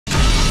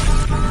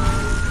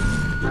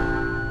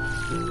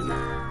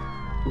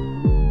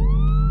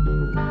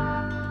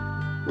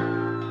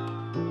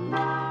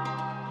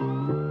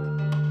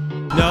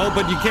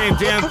No, but you came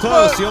damn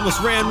close. You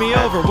almost ran me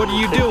over. What are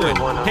you doing?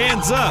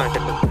 Hands up.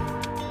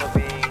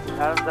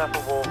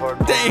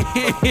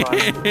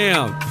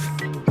 Damn.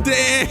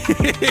 Damn.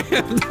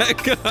 That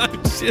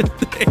got shit.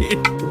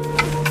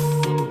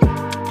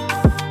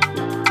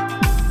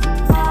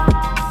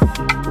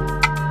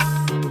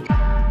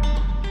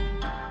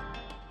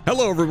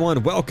 Hello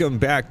everyone, welcome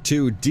back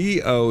to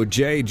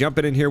DOJ.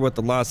 Jumping in here with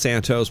the Los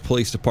Santos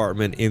Police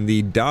Department in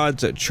the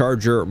Dodge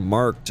Charger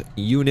marked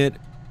unit.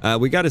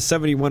 We got a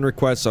 71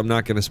 request, so I'm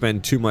not going to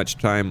spend too much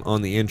time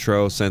on the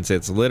intro since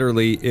it's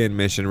literally in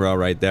Mission Row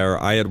right there.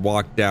 I had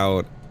walked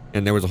out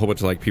and there was a whole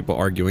bunch of like people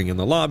arguing in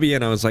the lobby,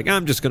 and I was like,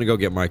 I'm just going to go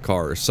get my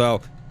car. So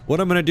what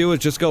I'm going to do is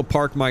just go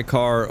park my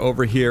car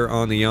over here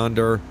on the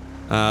yonder.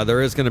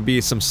 There is going to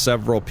be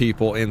several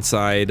people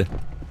inside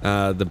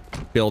the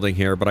building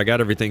here, but I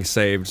got everything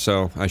saved,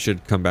 so I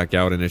should come back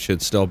out and it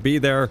should still be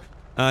there.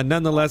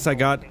 Nonetheless, I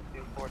got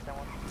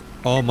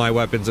all my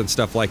weapons and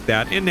stuff like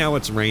that, and now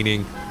it's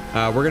raining.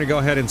 We're gonna go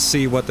ahead and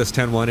see what this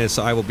 10-1 is,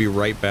 so I will be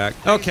right back.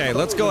 Okay,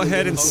 let's go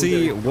ahead and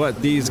see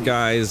what these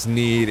guys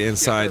need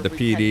inside the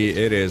PD.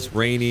 It is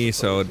rainy,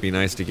 so it'd be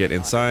nice to get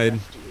inside.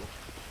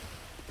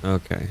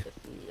 Okay,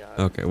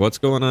 what's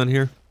going on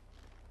here?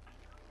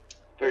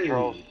 3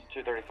 Controls,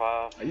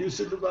 235. Are you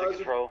supervisor?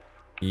 Control.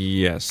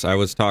 Yes, I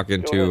was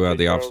talking to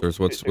the officers.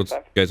 What's you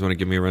guys want to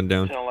give me a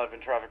rundown? 10-11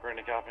 traffic,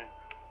 ready to copy.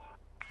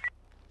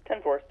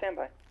 10-4, stand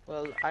by.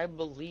 Well, I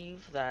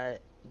believe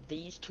that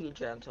these two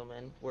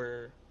gentlemen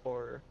were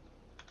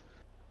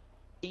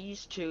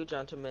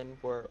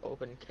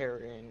open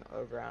carrying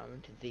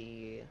around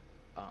the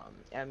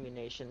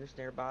ammunitions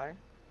nearby,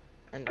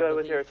 and Go I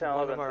with your believe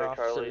one of 10-11, our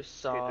Charlie. officers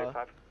saw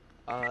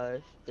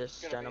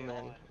this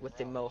gentleman with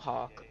the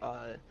mohawk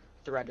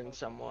threaten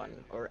someone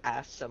or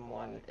ask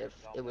someone if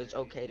it was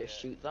okay to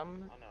shoot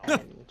them,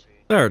 and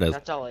there it is.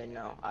 that's all I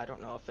know. I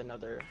don't know if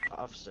another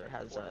officer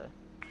has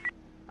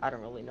I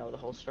don't really know the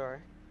whole story.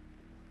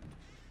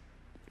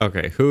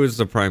 Okay, who is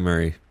the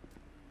primary?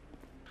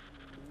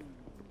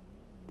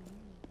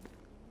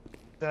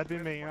 That'd be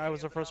me. I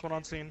was the first one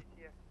on scene.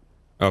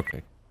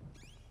 Okay.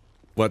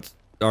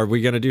 Are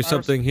we gonna do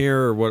something here,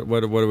 or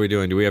what are we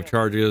doing? Do we have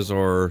charges,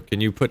 or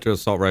can you put your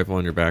assault rifle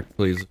on your back,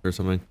 please, or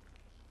something?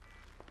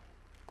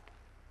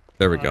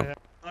 There we go. Yeah.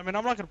 I mean,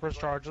 I'm not gonna press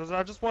charges.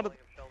 I just wanted,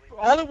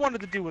 all I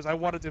wanted to do was I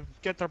wanted to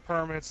get their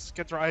permits,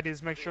 get their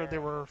IDs, make sure they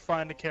were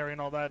fine to carry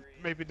and all that.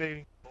 Maybe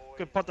they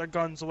could put their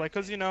guns away,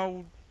 cause you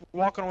know,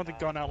 walking with a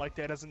gun out like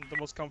that isn't the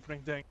most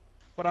comforting thing.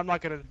 But I'm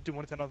not gonna do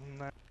anything other than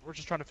that. We're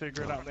just trying to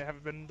figure it out. They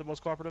haven't been the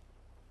most cooperative.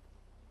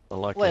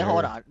 Wait,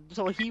 hold on.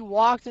 So he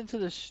walked into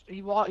the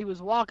he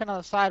was walking on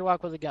the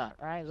sidewalk with a gun,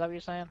 right? Is that what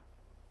you're saying?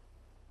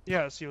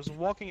 Yes, he was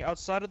walking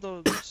outside of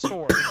the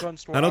store, the gun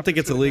store. I don't think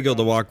it's illegal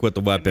to walk with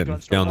the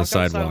weapon down the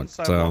sidewalk,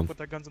 so. With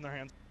their guns in their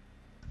hands.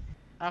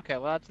 Okay,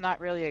 well that's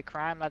not really a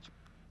crime. That's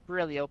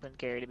really open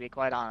carry, to be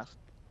quite honest.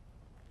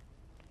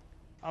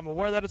 I'm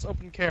aware that it's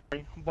open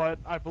carry, but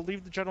I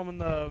believe the gentleman,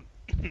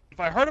 if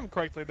I heard him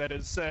correctly, that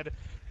is, said,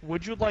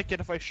 "Would you like it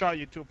if I shot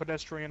you?" to a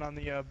pedestrian on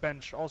the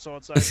bench, also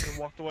outside, and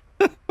walked away.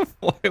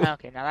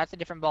 Okay, now that's a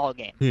different ball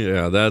game.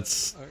 Yeah,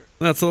 that's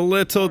a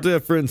little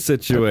different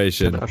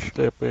situation. Can I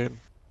step in?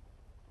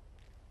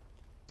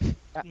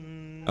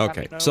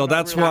 Okay, so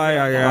that's why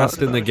I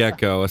asked in the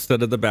get-go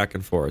instead of the back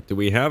and forth. Do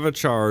we have a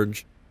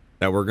charge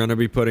that we're going to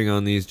be putting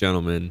on these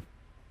gentlemen?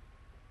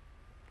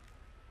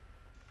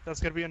 That's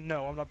gonna be a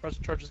no. I'm not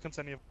pressing charges against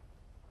any of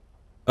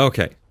them.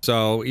 Okay,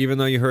 so even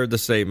though you heard the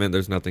statement,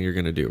 there's nothing you're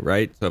going to do,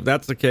 right? So if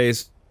that's the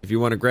case, if you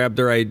want to grab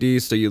their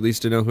IDs so you at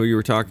least know who you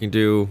were talking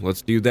to,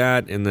 let's do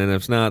that. And then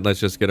if not, let's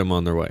just get them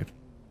on their way.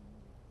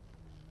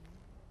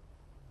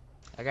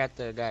 I got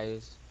the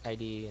guy's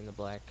ID in the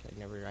black. I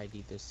never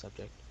ID'd this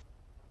subject.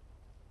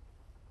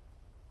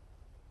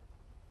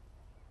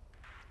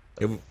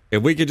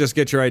 If we could just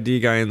get your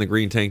ID guy in the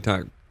green tank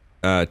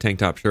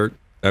top shirt,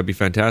 that'd be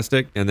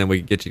fantastic. And then we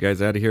could get you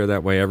guys out of here.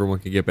 That way everyone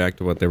can get back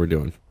to what they were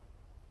doing.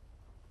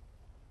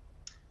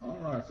 All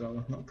right,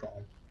 fella, no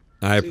problem.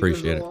 I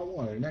appreciate it. All I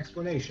wanted, an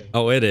explanation.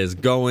 Oh, it is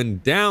going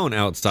down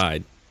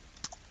outside.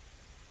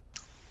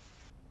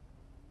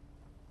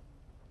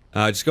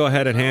 Just go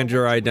ahead and hand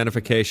your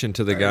identification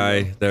to the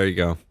guy. There you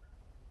go.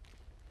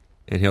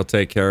 And he'll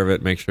take care of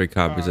it. Make sure he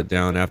copies it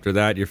down. After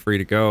that, you're free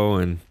to go,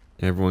 and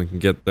everyone can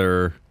get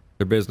their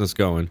business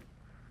going.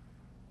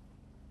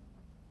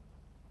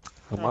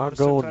 Am I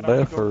going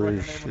deaf, or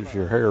is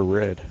your hair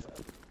red?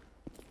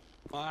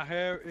 My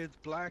hair is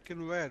black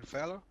and red,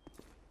 fella.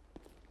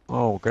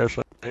 Oh, guess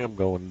I am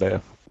going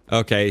deaf.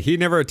 Okay, he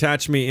never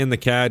attached me in the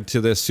CAD to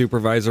this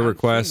supervisor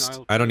request.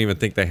 I don't even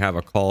think they have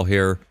a call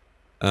here.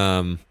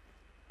 All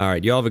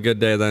right, you all have a good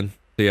day then.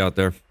 See you out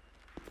there.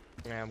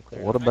 Yeah, I'm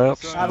clear. What about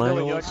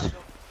snails?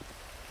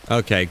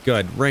 Okay,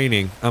 good.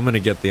 Raining. I'm gonna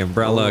get the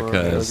umbrella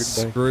because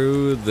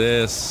screw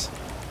this.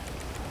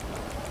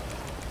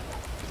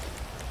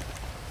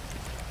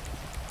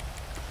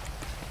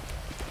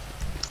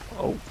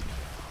 Oh,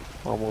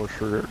 almost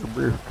forgot the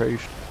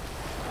briefcase.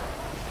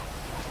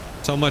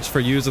 So much for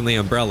using the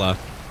umbrella.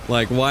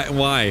 Like,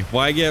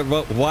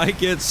 why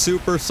get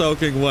super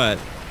soaking wet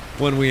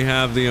when we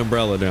have the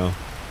umbrella now?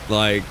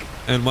 Like,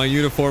 and my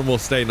uniform will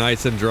stay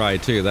nice and dry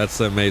too. That's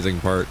the amazing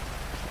part.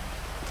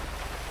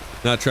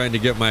 Not trying to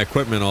get my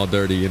equipment all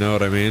dirty, you know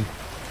what I mean?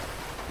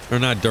 Or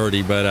not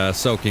dirty, but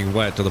soaking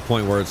wet to the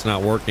point where it's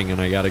not working and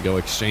I gotta go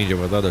exchange it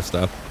with other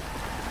stuff.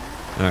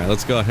 Alright,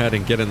 let's go ahead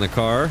and get in the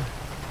car.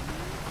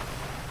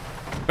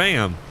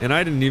 Bam! And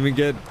I didn't even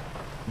get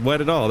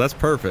wet at all. That's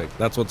perfect.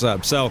 That's what's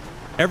up. So,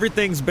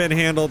 everything's been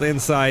handled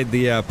inside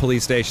the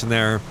police station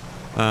there.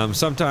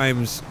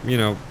 Sometimes, you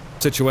know,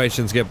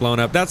 situations get blown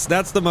up.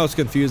 That's the most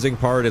confusing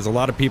part, is a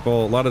lot of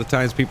the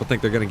times people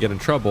think they're going to get in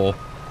trouble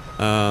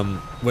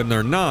when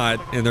they're not,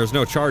 and there's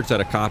no charge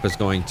that a cop is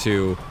going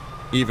to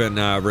even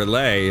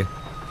relay.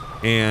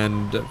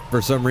 And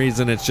for some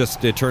reason, it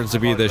turns to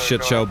be this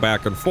shit show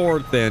back and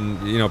forth,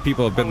 and, you know,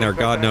 people have been there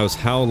God knows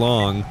how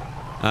long.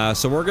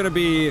 So we're going to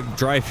be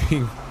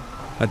driving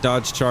a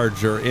Dodge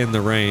Charger in the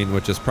rain,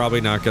 which is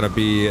probably not going to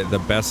be the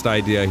best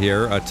idea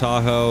here. A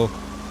Tahoe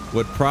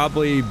would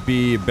probably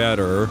be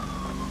better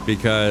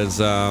because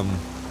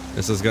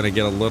this is going to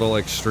get a little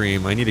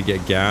extreme. I need to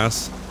get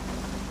gas.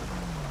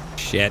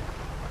 Shit.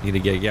 Need to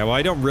get, yeah, well,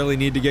 I don't really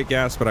need to get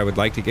gas, but I would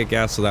like to get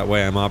gas so that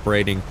way I'm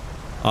operating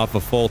off a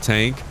full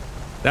tank.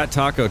 That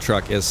taco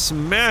truck is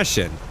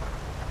smashing.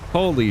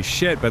 Holy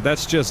shit, but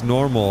that's just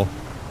normal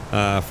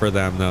for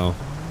them, though.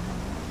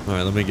 All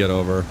right, let me get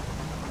over.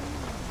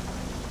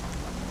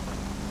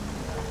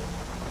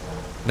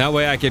 That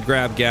way I could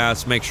grab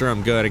gas, make sure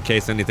I'm good in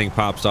case anything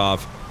pops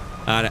off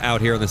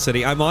out here in the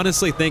city. I'm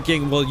honestly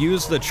thinking we'll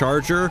use the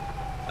Charger,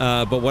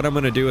 but what I'm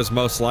going to do is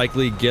most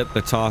likely get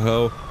the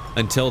Tahoe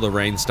until the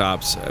rain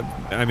stops.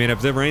 I mean,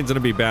 if the rain's going to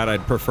be bad,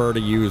 I'd prefer to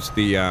use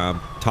the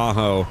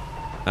Tahoe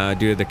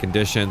due to the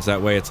conditions.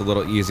 That way it's a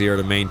little easier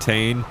to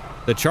maintain.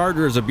 The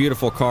Charger is a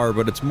beautiful car,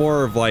 but it's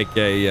more of like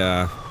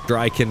a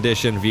dry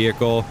condition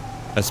vehicle,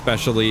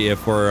 especially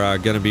if we're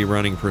going to be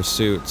running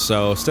pursuit.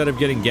 So instead of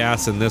getting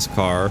gas in this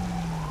car,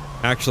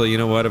 actually, you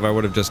know what? If I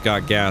would have just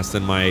got gas,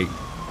 then my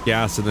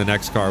gas in the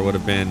next car would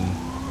have been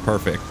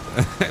perfect.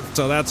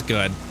 So that's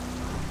good.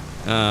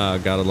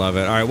 Gotta love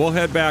it. All right, we'll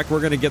head back. We're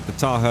going to get the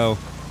Tahoe.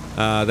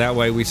 That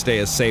way we stay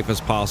as safe as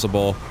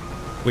possible.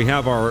 We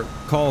have our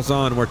calls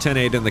on. We're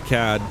 10-8 in the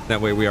CAD.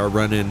 That way we are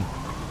running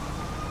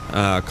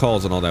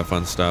calls and all that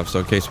fun stuff. So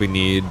in case we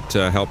need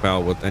to help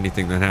out with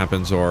anything that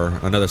happens or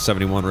another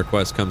 71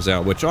 request comes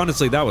out, which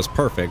honestly, that was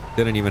perfect.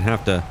 Didn't even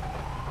have to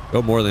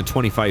go more than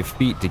 25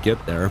 feet to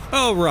get there.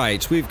 All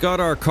right, we've got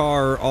our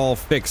car all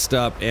fixed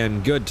up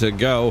and good to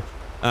go.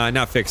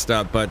 Not fixed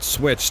up, but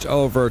switched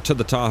over to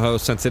the Tahoe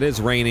since it is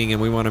raining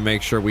and we want to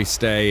make sure we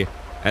stay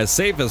as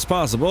safe as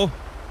possible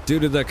due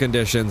to the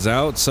conditions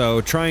out.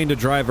 So trying to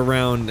drive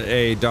around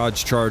a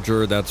Dodge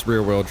Charger that's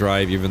rear-wheel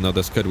drive, even though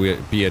this could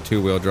be a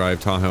two-wheel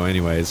drive Tahoe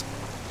anyways,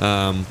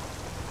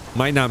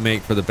 might not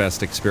make for the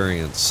best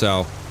experience.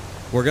 So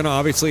we're going to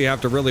obviously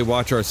have to really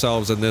watch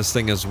ourselves in this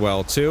thing as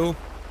well, too.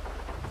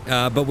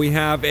 But we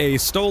have a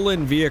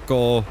stolen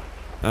vehicle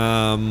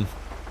that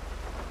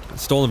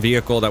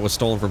was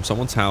stolen from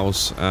someone's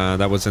house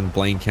that was in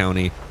Blaine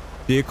County.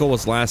 Vehicle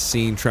was last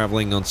seen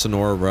traveling on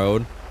Sonora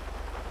Road.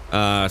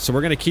 So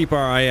we're going to keep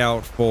our eye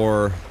out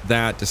for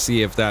that to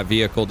see if that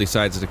vehicle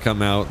decides to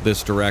come out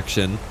this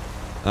direction.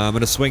 I'm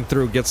going to swing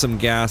through, get some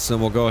gas, and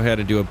we'll go ahead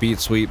and do a beat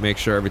sweep, make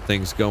sure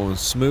everything's going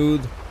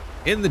smooth.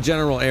 In the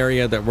general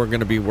area that we're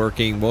going to be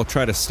working, we'll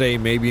try to stay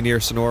maybe near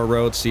Sonora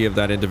Road, see if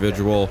that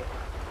individual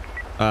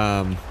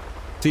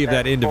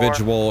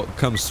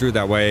comes through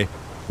that way.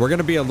 We're going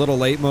to be a little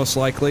late most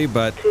likely,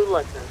 but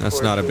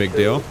that's not a big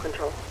deal.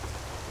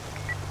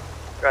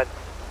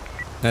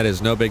 That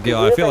is no big deal.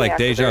 I feel like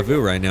deja vu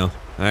right now.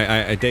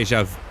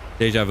 Deja vu?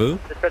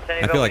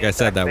 I feel like I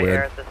said that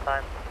weird.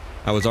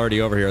 I was already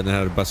over here and then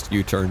had to bust a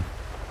U-turn.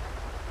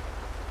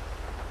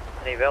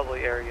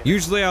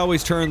 Usually I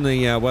always turn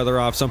the weather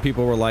off. Some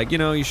people were like, you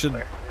know, you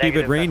should keep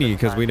it rainy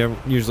because we don't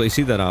usually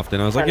see that often.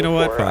 I was like, you know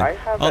what, fine.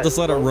 I'll just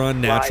let it run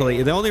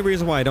naturally. The only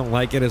reason why I don't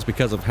like it is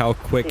because of how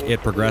quick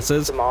it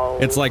progresses.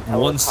 It's like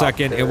 1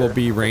 second it will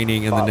be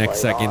raining and the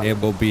next second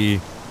it will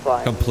be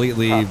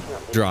completely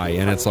dry.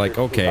 And it's like,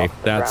 okay,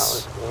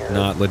 that's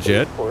not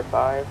legit. You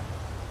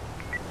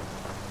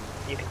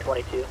can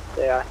 22,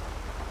 yeah.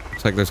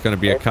 Looks like there's going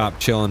to be a cop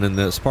chilling in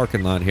this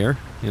parking lot here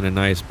in a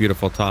nice,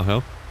 beautiful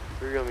Tahoe.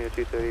 Romeo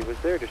 230, was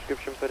there a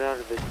description put out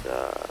of this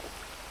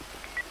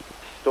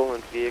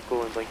stolen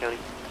vehicle in Blaine County?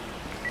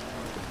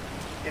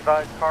 If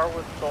a car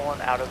was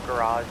stolen out of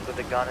garage with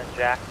a gun and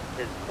jack,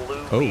 his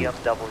blue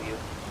BMW.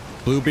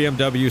 Blue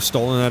BMW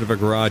stolen out of a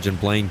garage in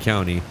Blaine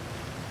County.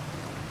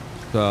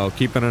 So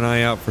keeping an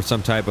eye out for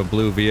some type of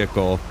blue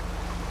vehicle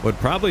would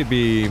probably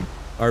be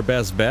our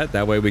best bet.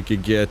 That way we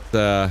could get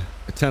a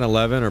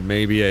 1011 or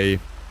maybe a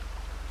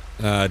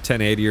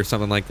 1080 or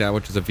something like that,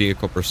 which is a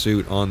vehicle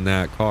pursuit on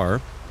that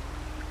car.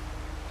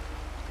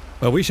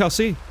 But we shall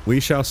see. We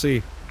shall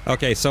see.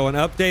 Okay, so an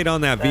update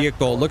on that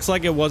vehicle. Looks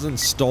like it wasn't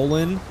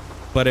stolen,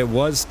 but it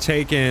was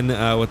taken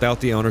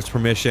without the owner's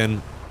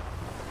permission.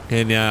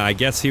 And I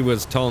guess he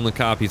was telling the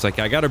cop, he's like,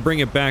 I got to bring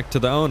it back to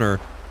the owner.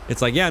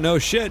 It's like, yeah, no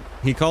shit.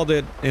 He called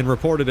it and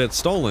reported it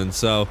stolen.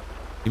 So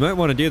you might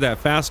want to do that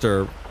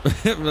faster,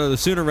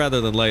 sooner rather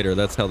than later.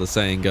 That's how the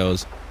saying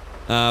goes.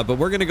 But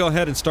we're going to go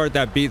ahead and start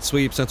that beat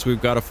sweep since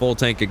we've got a full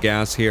tank of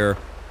gas here.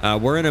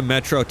 We're in a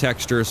metro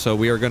texture, so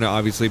we are going to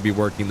obviously be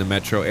working the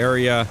metro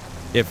area.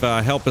 If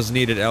help is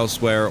needed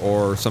elsewhere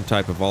or some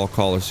type of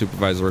all-call or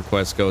supervisor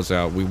request goes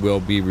out, we will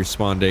be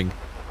responding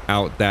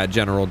out that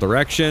general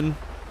direction.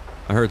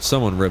 I heard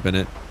someone ripping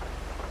it.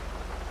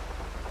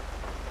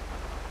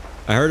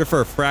 I heard it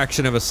for a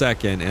fraction of a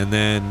second, and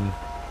then...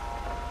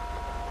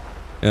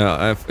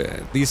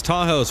 these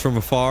Tahoes from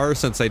afar,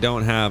 since they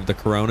don't have the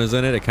Coronas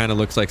in it, it kind of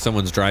looks like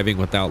someone's driving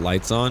without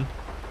lights on.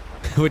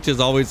 Which is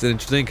always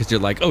interesting, because you're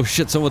like, oh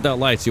shit, someone without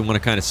lights. You want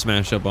to kind of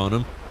smash up on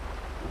them.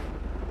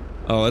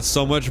 Oh, it's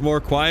so much more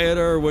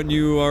quieter when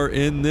you are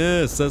in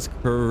this. That's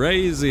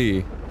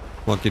crazy.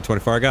 Monkey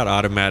 24, I got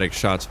automatic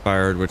shots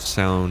fired, which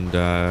sound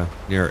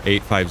near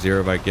 850.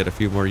 If I get a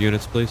few more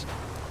units, please.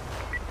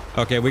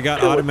 Okay, we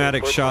got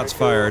automatic shots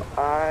fired.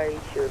 I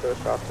hear those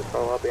shots as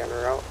well. I'll be on the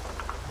route.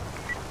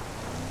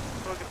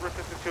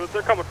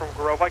 They're coming from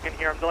Grove. I can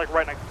hear them. They're like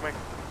right next to me.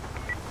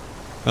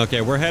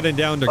 Okay, we're heading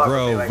down to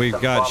Grove. We've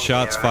got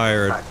shots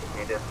fired.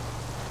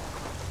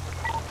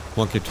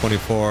 Monkey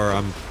 24,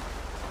 I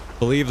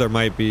believe there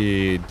might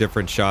be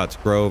different shots.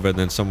 Grove and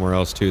then somewhere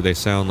else too. They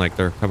sound like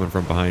they're coming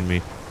from behind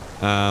me.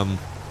 I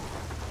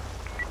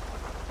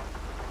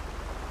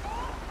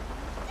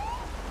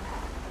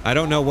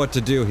don't know what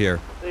to do here.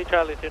 Lee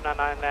Charlie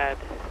 299 at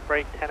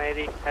break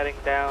 1080, heading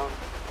down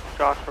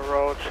Joshua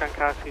Road,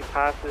 Shankashi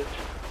Passage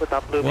with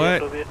that blue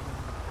BMW.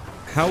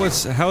 How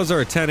is there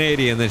a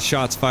 1080 and then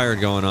shots fired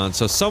going on?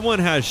 So someone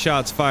has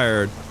shots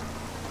fired.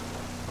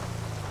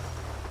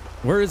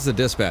 Where is the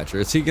dispatcher?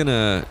 Is he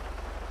gonna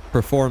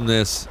perform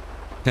this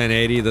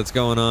 1080 that's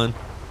going on?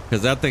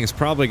 Because that thing's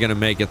probably gonna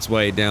make its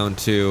way down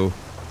to...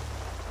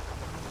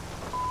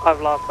 I've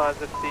lost eyes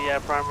if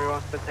the primary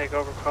wants to take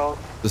over calls.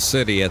 The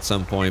city at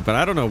some point, but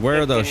I don't know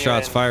where those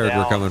shots fired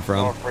were coming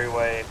from. North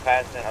Freeway,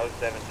 passing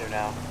 072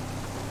 now.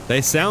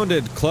 They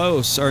sounded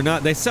close, or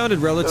not, they sounded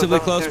relatively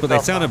close, but they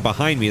sounded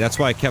behind me. That's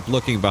why I kept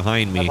looking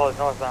behind me.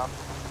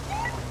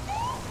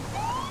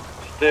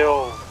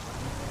 Still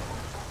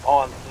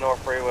on North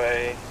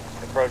Freeway,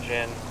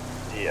 approaching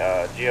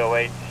the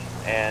GOH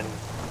and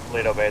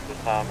Toledo Bay at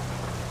this time.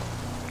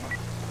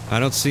 I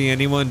don't see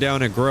anyone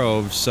down at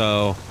Grove,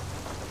 so...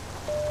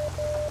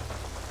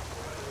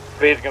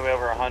 Speed's gonna be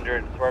over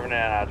 100, swerving in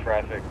and out of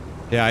traffic.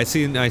 Yeah, I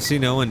see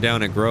no one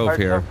down at Grove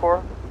here.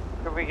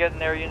 Could we get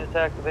an air unit to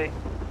activate?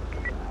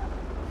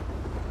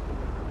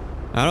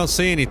 I don't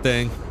see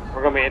anything.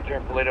 We're gonna be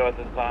entering Toledo at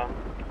this time.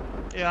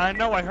 Yeah, I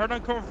know. I heard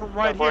them coming from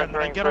right here, and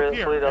then I get up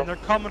here, and they're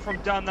coming from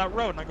down that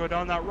road, and I go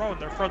down that road,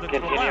 and they're further to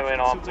the left. Continuing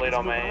on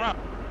Toledo Main.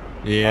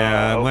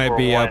 Yeah, it might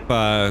be up,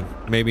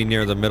 maybe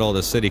near the middle of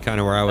the city, kind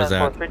of where I was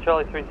at.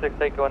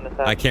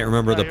 I can't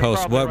remember the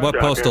post. What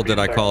postal did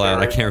I call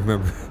out? I can't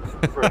remember.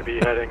 We're going to be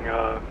heading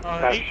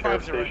past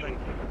Sheriff Station.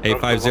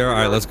 850?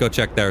 Alright, let's go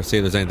check there, see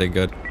if there's anything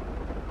good.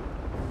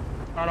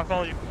 Alright, I'll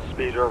follow you.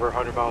 Speeds are over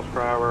 100 miles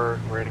per hour,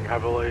 raining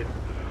heavily.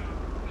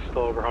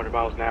 Still over 100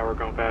 miles an hour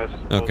going past.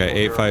 Okay,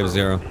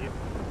 850.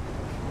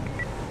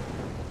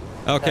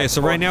 Okay,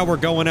 so right now we're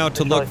going out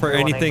to look for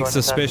anything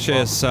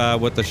suspicious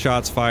with the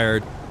shots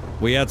fired.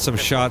 We had some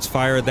shots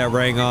fired that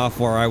rang off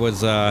where I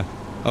was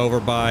over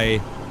by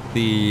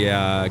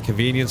the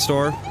convenience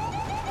store.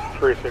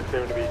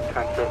 367 to be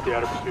 1050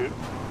 out of pursuit.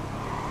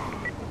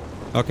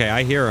 Okay,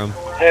 I hear him.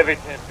 Heavy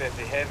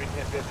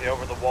 1050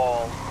 over the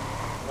wall.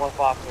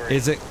 153.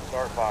 Is it?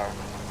 Start fire.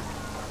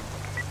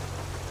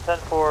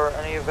 10-4,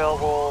 any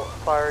available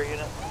fire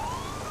units?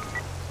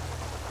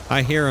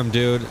 I hear him,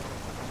 dude.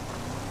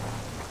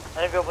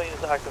 Any available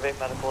units to activate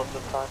medical at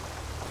this time?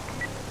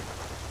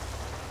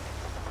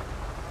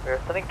 We're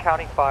sending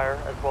county fire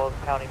as well as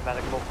county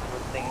medical from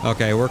the scene.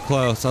 Okay, we're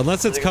close.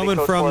 Unless it's coming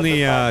from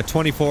the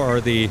 24 or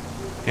the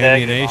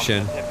ammunition.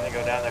 I'm going to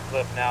go down the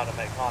cliff now to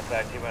make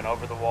contact. He went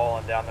over the wall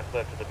and down the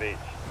cliff to the beach.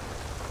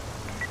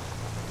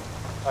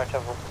 Alright,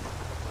 10-4.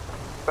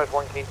 Dispatch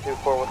 1 King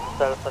 2-4, what's the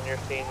status on your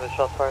scene with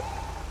shots fired?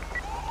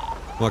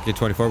 Monkey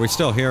 24, we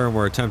still hear him.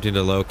 We're attempting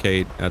to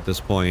locate at this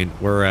point.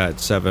 We're at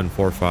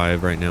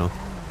 745 right now.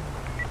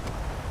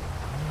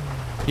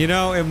 You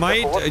know, it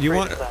might. You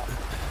want?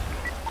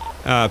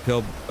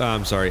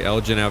 I'm sorry,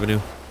 Elgin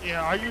Avenue.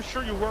 Yeah, are you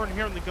sure you weren't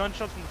hearing the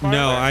gunshots from the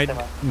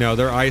fire? No,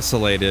 they're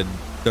isolated.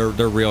 They're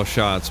real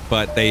shots,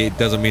 but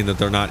doesn't mean that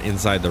they're not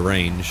inside the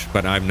range.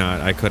 But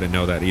I couldn't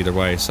know that either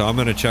way. So I'm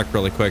gonna check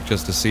really quick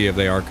just to see if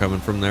they are coming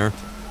from there.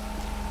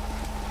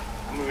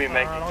 I'm gonna be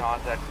making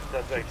contact.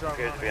 The suspect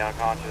appears to be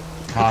unconscious.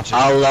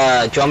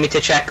 Do you want me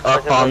to check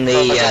up on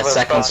the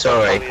second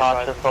story?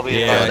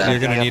 Yeah, you're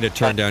gonna need to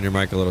turn down your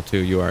mic a little too.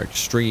 You are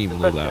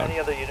extremely loud. Any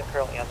other unit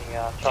currently on the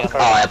Oh,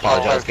 I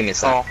apologize. Give me a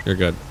sec. You're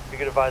good. You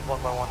could advise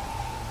one by one.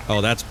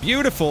 Oh, that's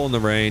beautiful in the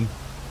rain.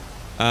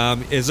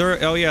 Is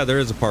there? Oh yeah, there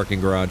is a parking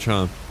garage,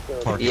 huh?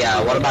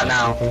 Yeah. What about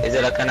now? Is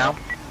it okay now?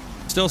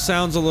 Still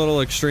sounds a little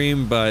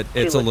extreme, but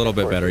it's a little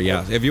bit better.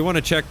 Yeah. If you want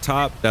to check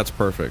top, that's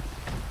perfect.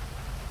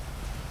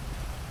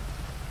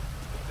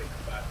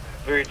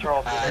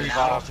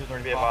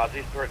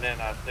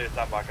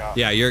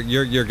 Yeah,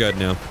 you're good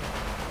now.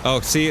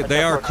 Oh, see,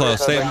 they are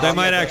close. They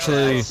might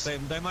actually.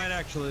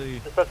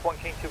 Dispatch 1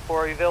 King 24.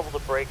 Are you available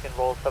to break and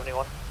roll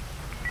 71?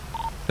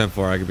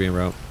 10-4, I could be en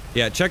route.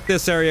 Yeah, check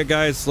this area,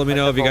 guys. Let me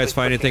know if you guys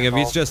find anything. If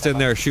he's just in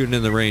there shooting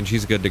in the range,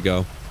 he's good to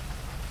go.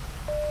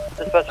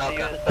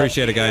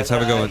 Appreciate it, guys.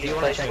 Have a good one. If you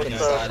want to check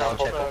inside, I'll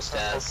check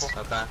upstairs.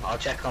 Okay, I'll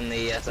check on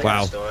the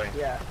second story.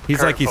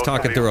 He's like he's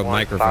talking through a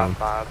microphone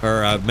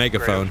or a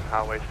megaphone.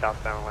 Highway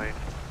southbound lane.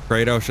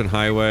 Great Ocean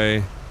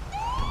Highway.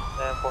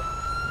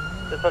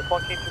 Dispatch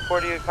 1 King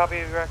 24. Do you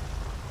copy of your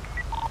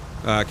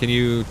Can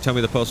you tell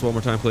me the post one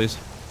more time, please?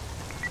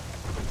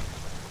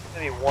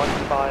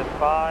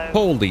 155.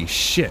 Holy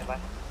shit.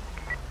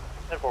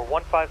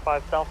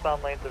 155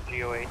 southbound lanes of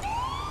GOH.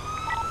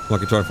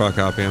 Lucky 25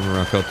 copy. I'm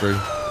around code 3.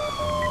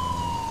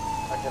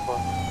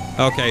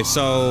 Okay,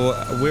 so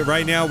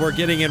right now we're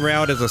getting en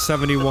route as a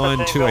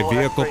 71 to a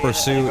vehicle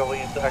pursuit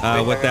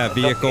with that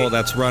vehicle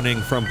that's running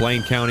from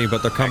Blaine County,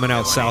 but they're coming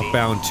out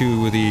southbound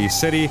to the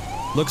city.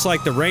 Looks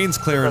like the rain's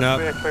clearing up.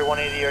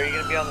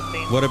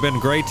 Would have been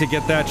great to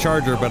get that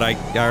Charger, but I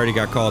already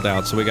got called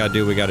out, so we gotta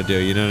do what we gotta do,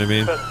 you know what I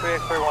mean?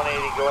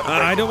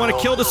 I don't want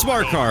to kill the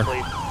smart car.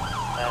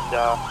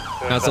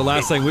 That's the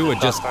last thing we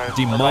would just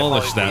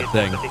demolish that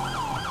thing.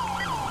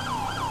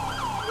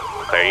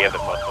 Claire, you have the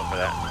plus one for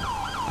that.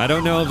 I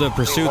don't know if the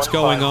pursuit's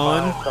going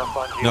on.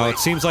 No, it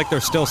seems like they're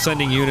still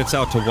sending units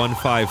out to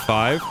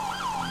 155.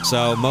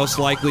 So most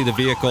likely the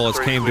vehicle has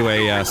came to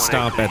a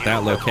stop at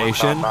that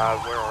location.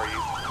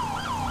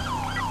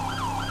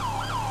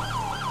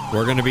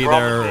 We're going to be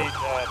there.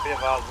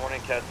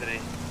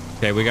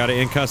 Okay, we got it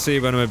in custody,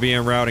 but I'm going to be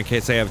en route in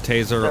case they have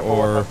taser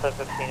or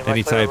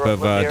any type of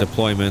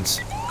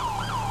deployments.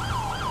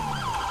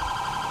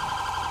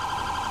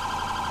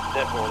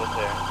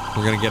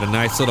 We're going to get a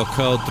nice little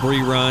code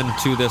 3 run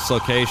to this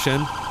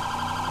location.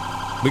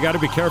 We got to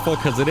be careful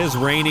because it is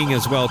raining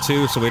as well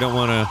too, so we don't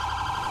want to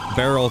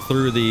barrel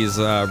through these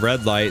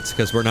red lights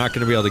because we're not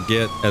going to be able to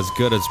get as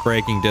good as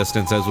braking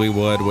distance as we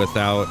would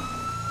without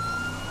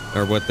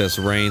or with this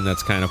rain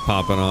that's kind of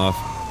popping off.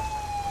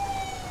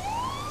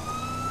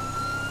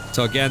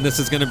 So again, this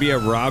is going to be a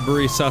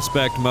robbery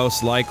suspect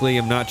most likely.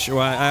 I'm not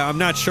sure. I'm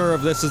not sure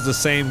if this is the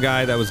same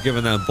guy that was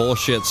given that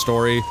bullshit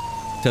story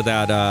to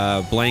that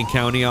Blaine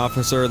County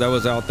officer that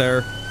was out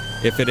there.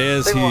 If it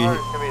is, he ran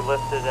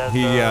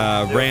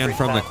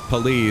from the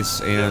police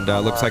and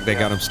looks like they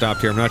got him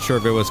stopped here. I'm not sure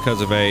if it was because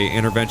of a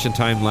intervention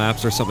time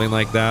lapse or something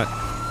like that.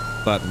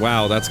 But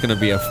wow, that's going to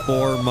be a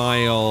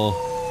 4-mile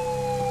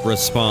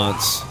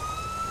response.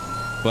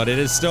 But it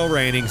is still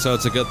raining, so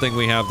it's a good thing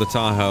we have the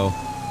Tahoe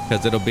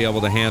because it'll be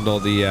able to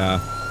handle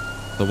the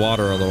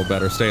water a little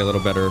better, stay a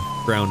little better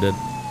grounded.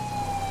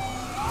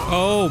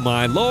 Oh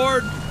my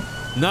lord!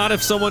 Not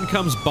if someone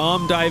comes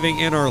bomb diving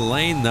in our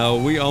lane, though.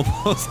 We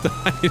almost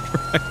died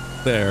right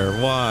there.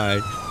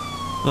 Why?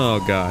 Oh,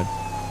 God.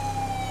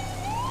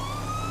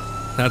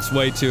 That's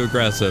way too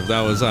aggressive.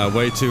 That was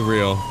way too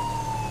real.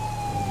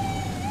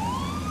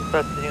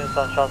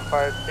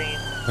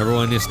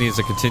 Everyone just needs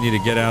to continue to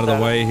get out of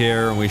the way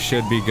here, and we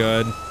should be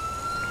good.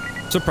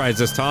 I'm surprised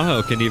this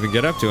Tahoe can even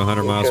get up to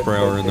 100 miles per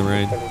hour in the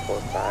rain. We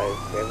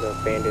have an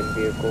abandoned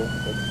vehicle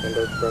with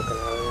windows broken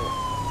out of it.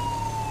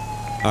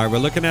 All right, we're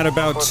looking at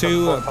about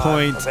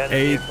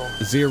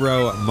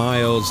 2.80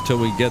 miles till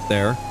we get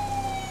there.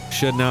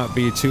 Should not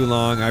be too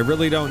long. I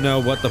really don't know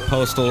what the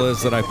postal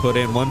is that I put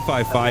in.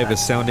 155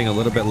 is sounding a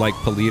little bit like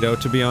Paleto,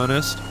 to be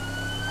honest.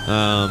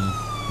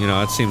 You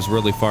know, it seems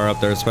really far up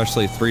there,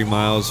 especially 3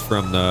 miles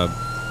from the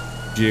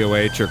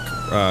GOH or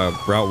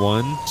Route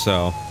 1.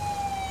 So,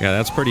 yeah,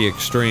 that's pretty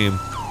extreme.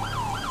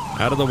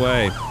 Out of the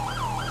way.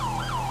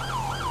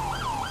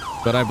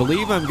 But I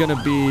believe I'm going to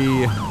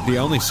be the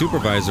only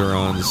supervisor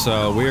on,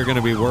 so we are going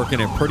to be working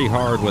it pretty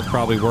hard with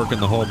probably working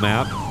the whole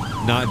map,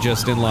 not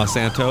just in Los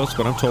Santos,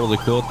 but I'm totally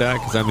cool with that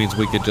because that means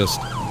we could just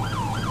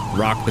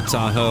rock the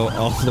Tahoe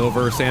all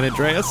over San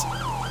Andreas.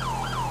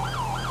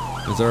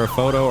 Is there a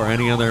photo or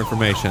any other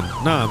information?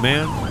 Nah,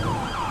 man.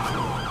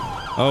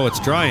 Oh, it's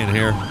dry in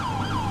here.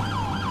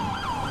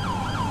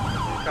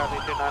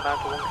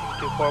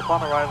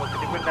 Upon arrival,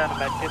 can you bring down a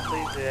med kit,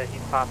 please? Yeah,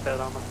 he's popped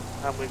out on them,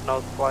 and we've no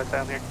supplies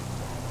down here.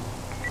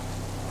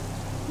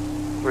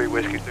 3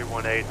 Whiskey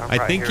 318. I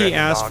think he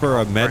asked for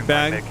a med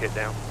bag.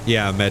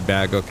 Yeah, a med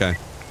bag. Okay.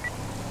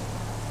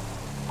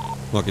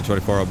 Lucky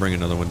 24. I'll bring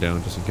another one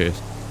down just in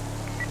case.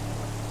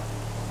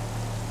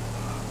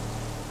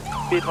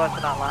 Speed west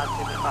of that land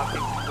team is not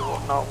King 2,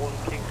 not 1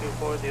 King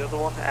 24. The other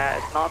one,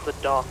 it's not the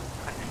dock.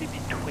 Actually,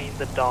 between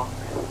the dock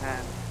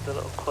and the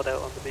little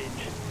cutout on the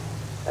beach.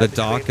 The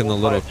dock and the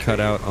little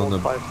cutout on the.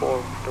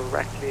 154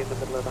 directly in the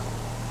middle of that.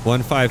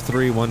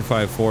 153,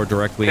 154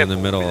 directly in the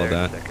middle of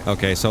that.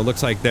 Okay, so it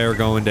looks like they're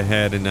going to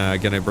head and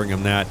going to bring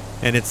them that.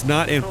 And it's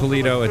not in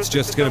Paleto, it's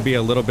just going to be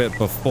a little bit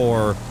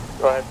before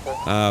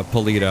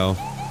Paleto.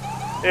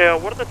 Yeah,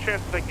 what are the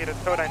chances I can get a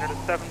tow down here to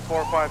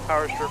 745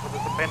 Power Strip for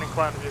this abandoned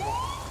clown vehicle?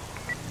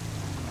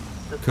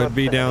 Could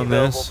be down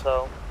this.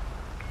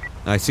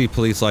 I see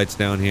police lights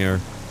down here.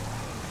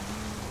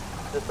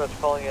 Dispatch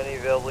calling any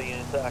available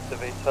unit to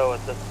activate tow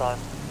at this time.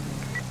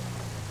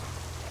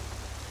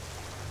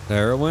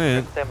 There it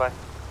went. Stand by.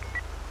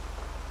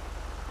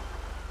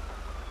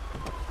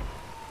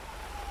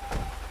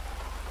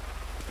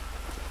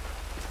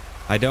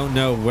 I don't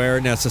know where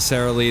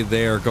necessarily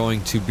they are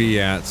going to be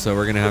at, so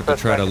we're going to have to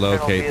try to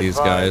locate these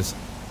guys.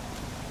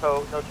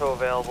 No tow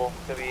available.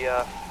 It's going to be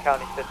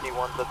County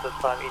 51s at this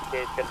time.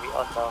 ETA is going to be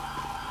unknown.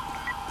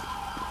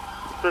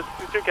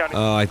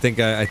 Oh, I think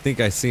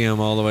I see him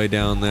all the way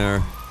down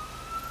there.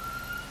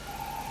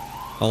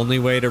 Only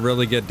way to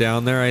really get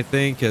down there, I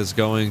think, is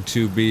going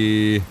to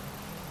be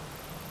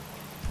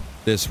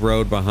this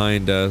road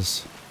behind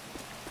us.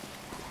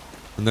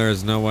 And there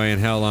is no way in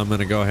hell I'm going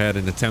to go ahead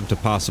and attempt to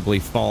possibly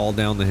fall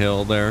down the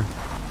hill there.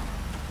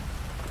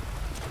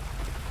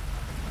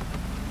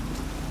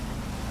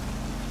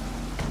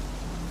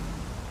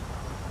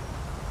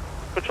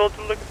 Patrol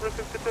 2 looking for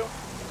 62.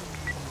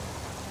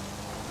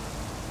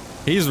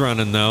 He's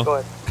running though. Go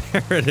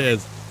ahead. There it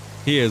is.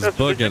 He is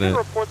booking it.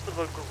 Reports of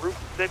a Group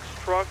 6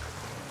 truck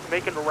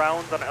making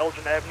rounds on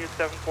Elgin Avenue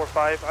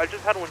 745. I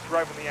just had one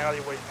drive in the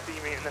alleyway, see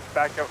me, and then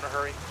back out in a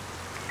hurry.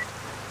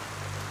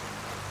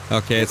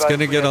 Okay, it's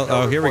gonna get.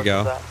 Oh, here we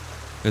go.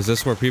 Is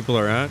this where people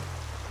are at?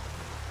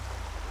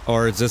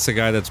 Or is this a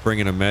guy that's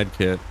bringing a med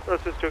kit?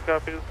 That's just 2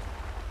 copies.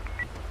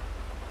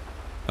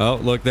 Oh,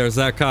 look, there's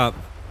that cop.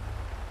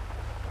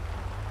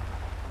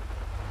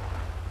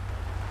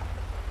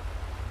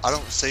 I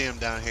don't see them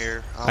down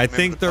here. I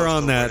think they're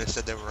on that. They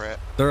said they were at.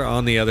 They're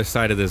on the other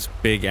side of this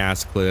big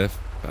ass cliff,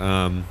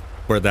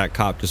 where that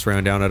cop just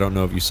ran down. I don't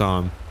know if you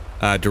saw him.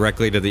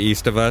 Directly to the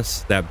east of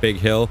us, that big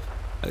hill,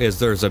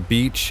 there's a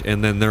beach,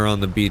 and then they're on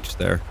the beach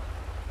there.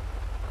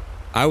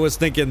 I was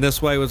thinking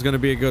this way was going to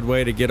be a good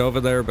way to get over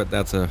there, but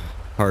that's a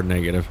hard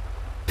negative.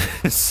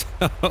 So.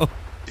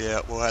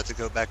 Yeah, we'll have to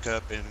go back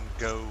up and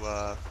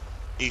go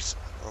east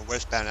or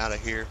westbound out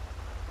of here.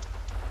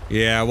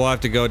 Yeah, we'll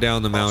have to go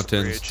down the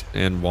mountains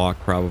and walk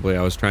probably.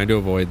 I was trying to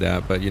avoid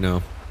that, but you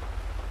know.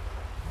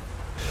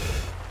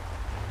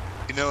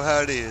 You know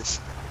how it is.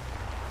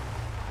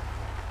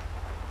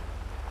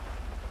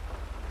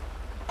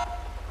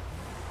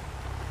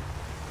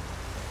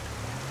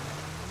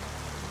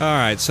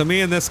 Alright, so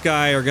me and this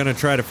guy are going to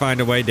try to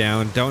find a way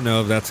down. Don't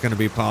know if that's going to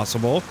be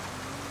possible.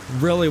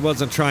 Really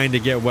wasn't trying to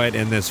get wet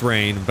in this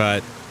rain,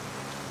 but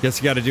guess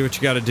you got to do what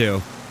you got to do.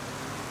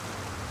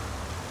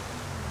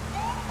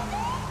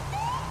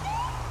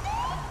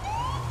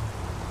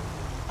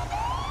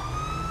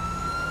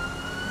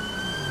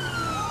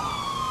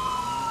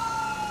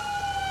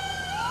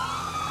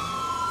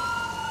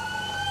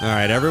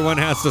 Alright, everyone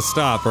has to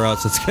stop or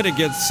else it's going to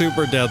get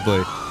super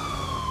deadly.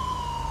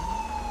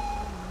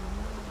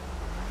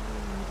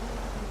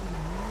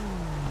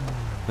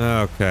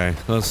 Okay,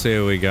 let's see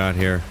what we got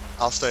here.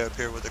 I'll stay up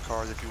here with the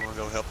cars if you want to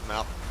go help them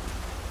out.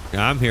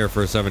 I'm here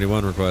for a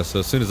 71 request, so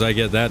as soon as I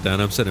get that done,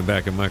 I'm sitting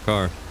back in my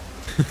car.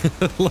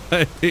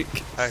 Like,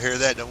 I hear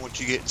that. Don't want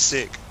you getting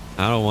sick.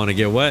 I don't want to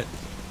get wet.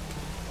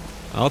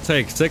 I'll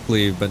take sick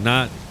leave, but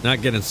not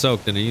getting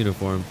soaked in a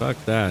uniform.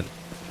 Fuck that.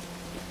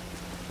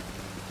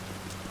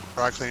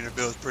 Dry cleaner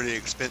bill is pretty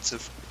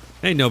expensive.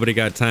 Ain't nobody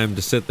got time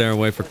to sit there and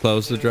wait for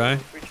clothes to dry.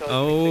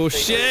 Oh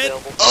shit!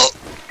 Oh!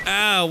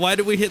 Ow, why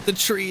did we hit the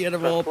tree out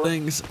of all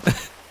things?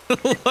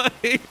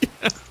 Like,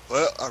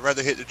 well, I'd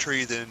rather hit the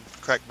tree than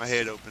crack my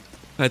head open.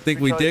 I think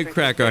we did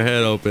crack our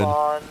head open.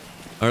 Or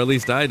at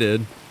least I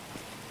did.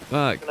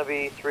 Fuck. It's gonna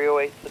be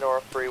 308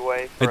 Sonora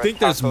Freeway. I think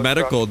there's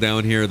medical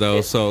down here though,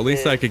 so at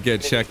least I could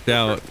get checked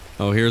out.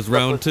 Oh, here's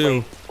round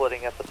 2.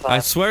 I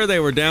swear they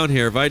were down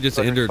here if I just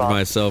injured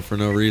myself for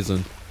no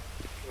reason.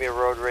 Be a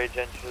road rage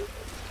incident.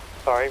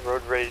 Sorry,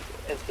 road rage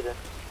incident.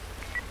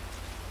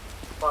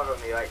 Follow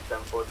me right,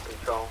 7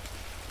 control.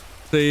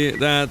 See,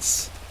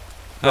 that's...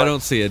 I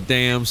don't see a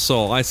damn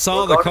soul. I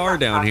saw the car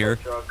down here.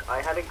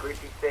 I had a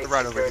gritty fix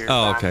right over here.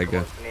 Oh, okay,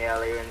 good. Me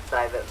earlier and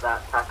say that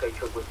taco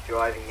truck was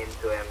driving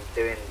into him,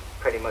 doing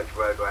pretty much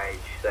road rage.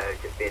 So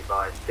just be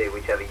advised to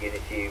whichever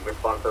unit you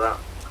respond to that.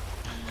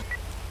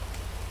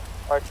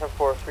 Alright,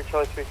 10-4, 3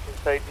 Charlie 3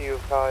 can say to you,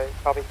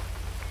 copy.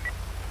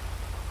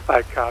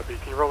 I copy.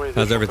 Can you roll me?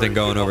 How's everything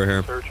going over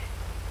here?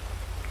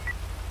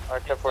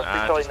 Alright, 10-4, 3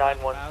 Charlie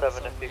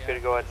 917, if you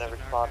could go ahead and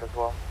respond as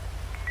well.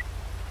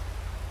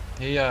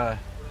 He had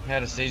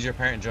a seizure,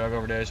 apparent drug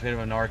overdose. We hit him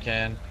with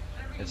Narcan.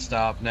 It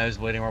stopped, nose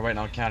bleeding. We're waiting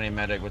on county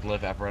medic with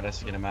lift apparatus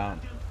to get him out.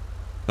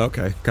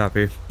 Okay,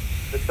 copy.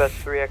 Dispatch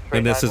 3 X-ray.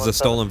 And this is a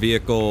stolen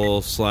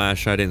vehicle / I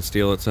didn't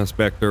steal it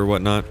suspect or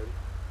whatnot?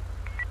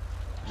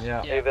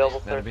 Yeah. Available,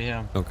 sir? That'd be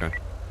him. Okay.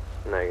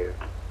 Negative.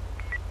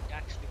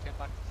 Actually came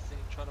back to the scene,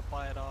 trying to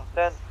buy it off.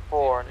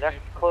 10-4, next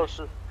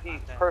closest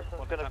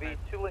person's gonna be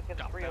 2 Lincoln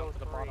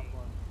 303.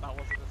 That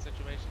wasn't the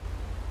situation.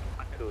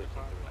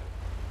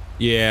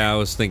 Yeah, I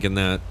was thinking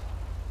that.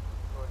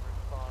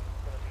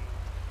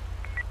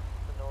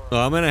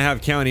 Well, I'm gonna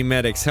have county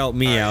medics help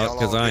me out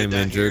because I am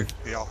injured.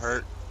 Y'all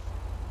hurt?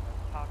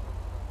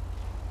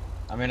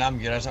 I mean, I'm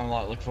good. I just don't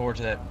look forward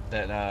to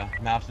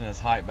that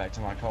mountainous hike back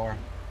to my car.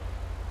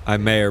 I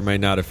may or may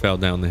not have fell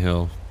down the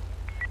hill.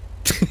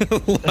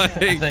 I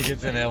think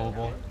it's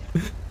inevitable. I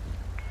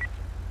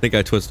think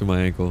I twisted my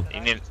ankle. You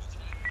need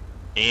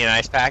an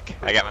ice pack?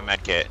 I got my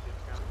med kit.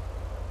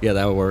 Yeah,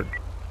 that would work.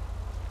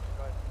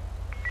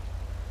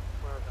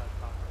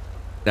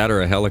 That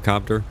or a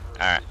helicopter.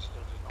 Alright.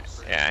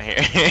 Yeah,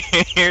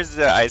 here's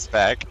the ice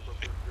pack.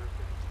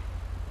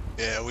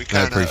 Yeah, we I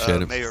kind appreciate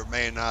of it. may or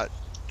may not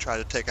try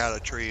to take out a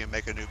tree and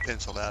make a new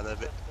pencil out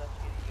of it.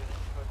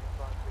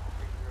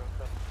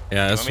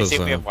 Yeah, Let this me was. see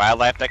if we have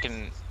wildlife that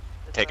can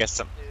take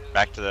us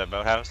back to the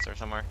boathouse or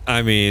somewhere.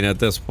 I mean, at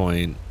this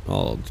point,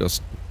 I'll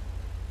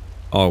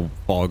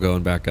fall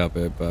going back up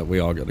it, but we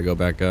all got to go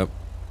back up.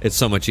 It's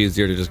so much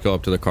easier to just go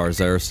up to the cars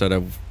there instead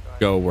of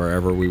go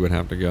wherever we would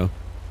have to go.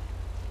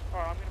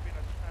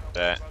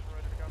 That.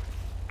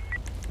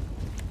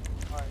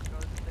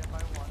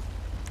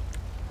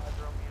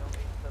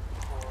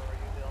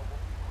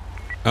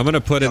 I'm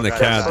gonna put in the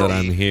CAD that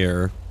I'm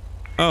here.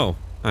 Oh,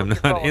 I'm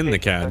not in the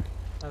CAD.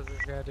 How's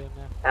this guy doing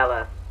now?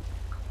 LS.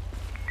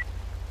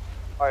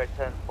 Alright,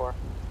 10-4.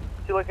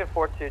 If you look at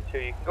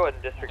 422, you can go ahead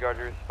and disregard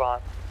your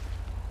response.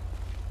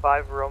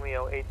 5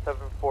 Romeo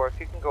 874, if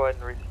you can go ahead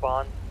and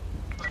respond.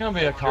 It's gonna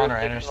be a Connor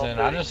Anderson.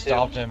 I just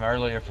stopped him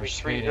earlier for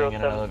speeding in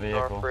another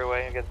vehicle. North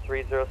Freeway, again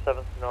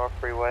 307 North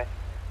Freeway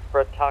for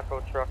a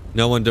taco truck.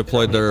 No one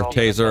deployed their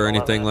taser or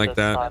anything like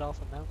that.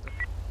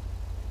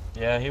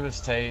 Yeah, he was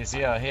tased.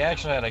 Yeah, he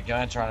actually had a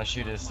gun trying to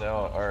shoot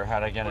himself, or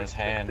had a gun in his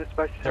hand,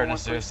 threatening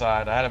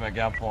suicide. I had him at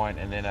gunpoint,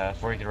 and then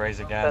before he could raise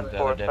a gun,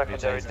 the other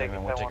deputy tased him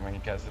and went to take him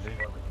into custody.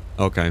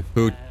 Okay,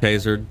 who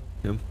tasered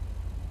him?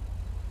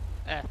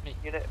 Me.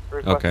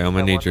 Okay, I'm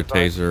gonna need your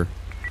taser.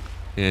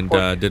 And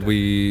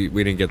we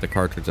didn't get the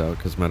cartridge out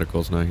because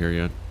medical's not here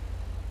yet.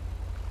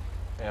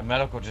 Yeah,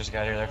 medical just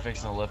got here. They're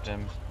fixing to lift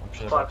him. I'm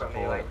sure they're about to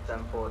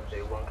pull it.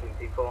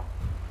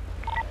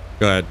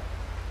 Go ahead.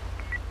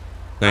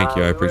 Thank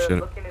you, I appreciate We it.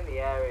 were looking in the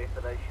area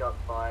for those shots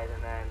fired,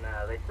 and then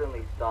they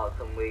suddenly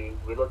stopped, and we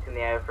looked in the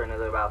area for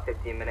another about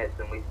 15 minutes,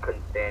 and we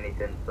couldn't see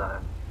anything, so...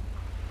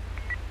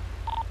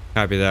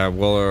 Copy that.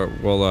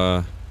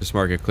 We'll just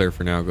mark it clear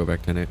for now. Go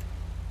back 10-8.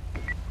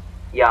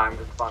 Yeah, I'm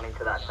responding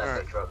to that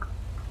taco truck.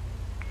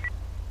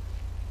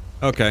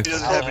 Okay. He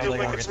doesn't have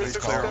anything to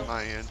clear on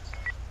my end.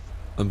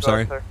 I'm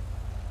sorry.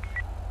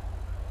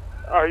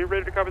 Are you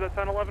ready to cover that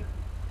 10-11?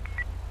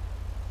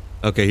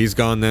 Okay, he's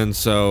gone then,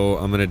 so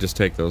I'm gonna just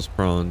take those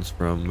prawns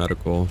from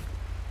medical.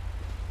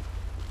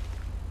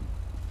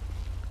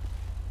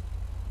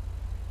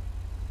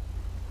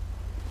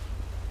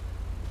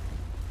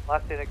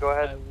 Last unit, go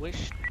ahead. I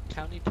wish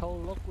County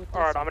Toll looked with this.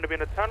 Alright, I'm going to be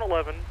in a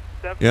 10-11.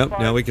 Yep,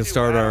 now we can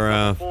start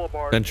our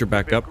venture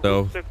back up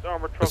though,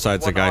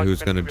 besides the guy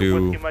who's gonna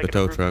do the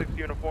tow truck.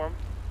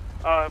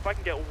 If I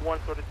can get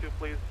 132,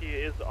 please. He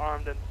is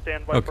armed and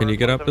standby. Oh, can you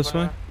get up this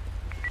way?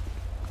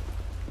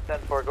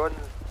 10-4, go ahead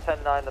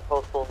and 10-9 the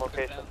postal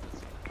location.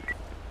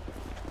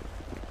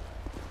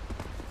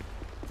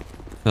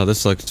 Oh,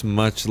 this looks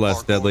much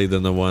less deadly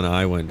than the one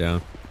I went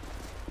down.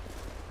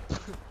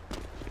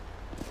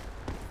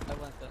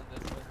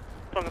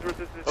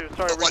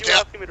 Sorry, were you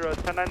asking me to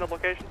 10-9 the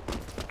location?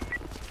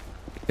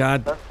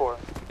 God,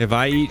 if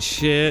I eat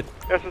shit.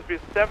 This would be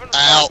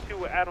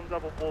 752 Adams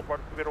Apple Boulevard.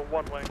 We get a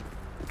one lane.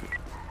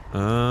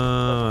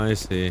 Oh, I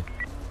see.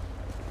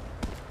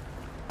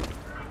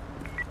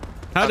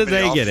 How did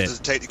they get it? Does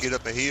it take to get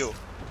up a hill?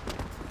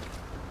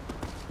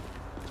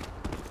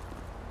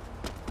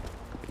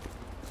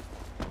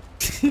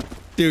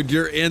 Dude,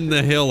 you're in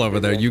the hill over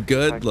there. You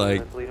good?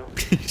 Like,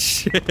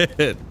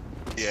 shit.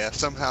 Yeah,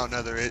 somehow or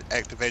another it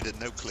activated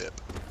no clip.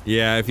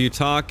 Yeah, if you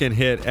talk and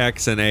hit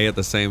X and A at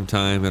the same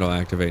time, it'll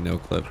activate no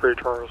clip. 3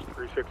 Charles,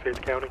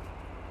 368 County.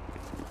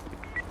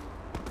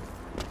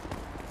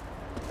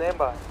 Stand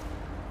by.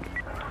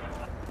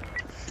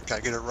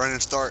 Gotta get a running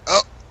start.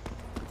 Oh!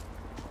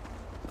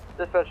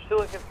 Dispatch 2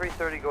 Lincoln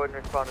 330, go ahead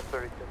and respond to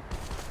 36.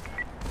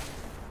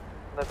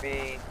 That'd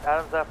be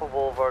Adams Apple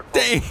Boulevard.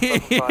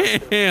 Damn!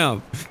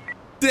 Damn!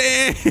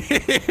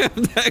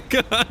 That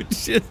gun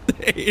just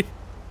ate.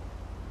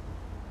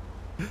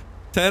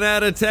 10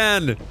 out of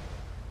 10.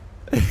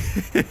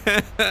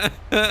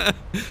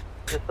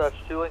 Dispatch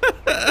 2 Lincoln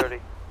 330.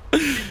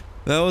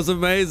 That was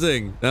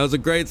amazing. That was a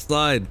great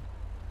slide.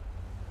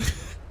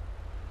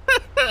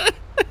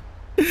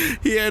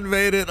 He had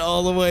made it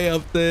all the way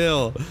up the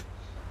hill.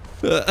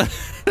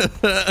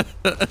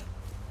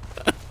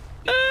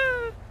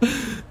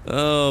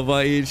 Oh, if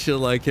I eat shit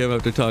like him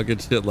after talking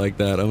shit like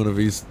that, I'm gonna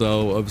be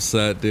so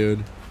upset,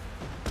 dude.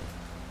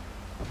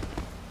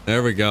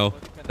 There we go.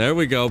 There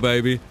we go,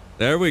 baby.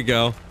 There we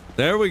go.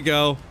 There we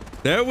go.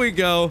 There we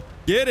go.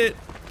 Get it.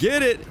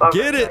 Get it.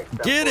 Get it.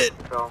 Get it.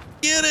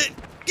 Get it.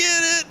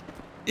 Get it.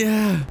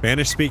 Yeah.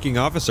 Spanish speaking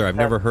officer. I've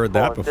never heard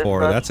that before.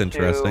 That's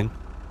interesting.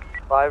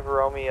 5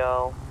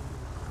 Romeo.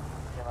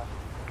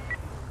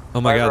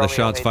 Oh my god, the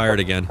shot's fired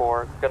again. It's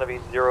going to be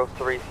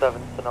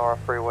 037 Sonora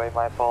Freeway,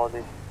 my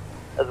apologies.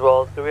 As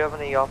well as, do we have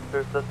any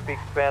officers that speak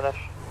Spanish?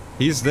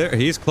 He's there,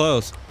 he's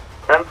close.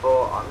 10-4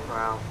 on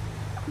route.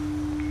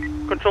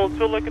 Control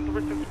 2, Lincoln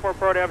 364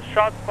 priority. I have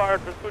shots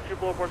fired for Fuji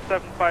Boulevard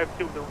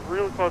 752. They're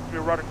really close to me,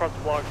 right across the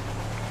block.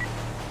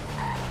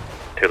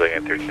 2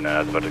 Lincoln 329, I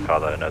was about to call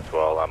that in as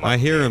well. I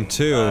hear him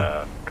too.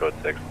 Code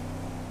 6.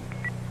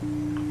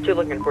 2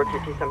 Lincoln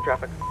 422, some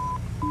traffic.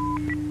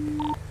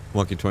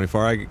 Monkey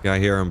 24, I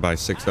hear him by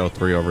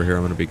 603 over here.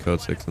 I'm going to be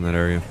code 6 in that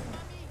area.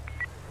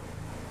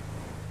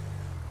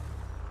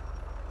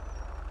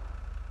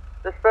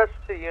 Dispatch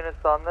 2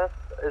 units on this.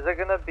 Is it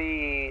going to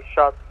be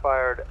shots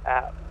fired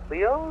at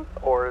Leo's,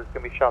 or is it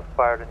going to be shots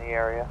fired in the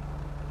area?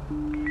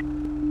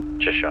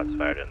 Just shots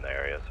fired in the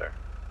area, sir.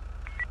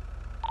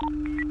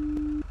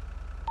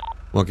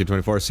 Monkey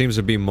 24, seems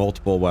to be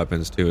multiple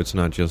weapons too. It's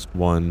not just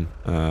one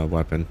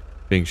weapon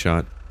being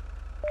shot.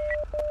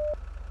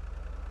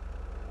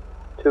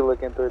 2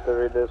 Lincoln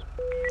 330 this.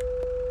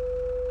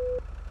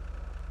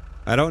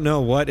 I don't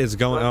know what is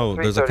going. Oh,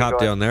 there's a cop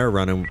down there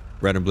running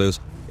red and blues.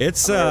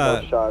 It's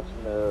shots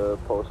in the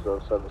post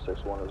of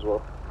 761 as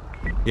well.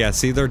 Yeah,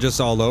 see, they're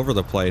just all over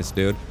the place,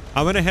 dude.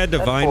 I'm gonna head to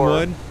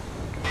Vinewood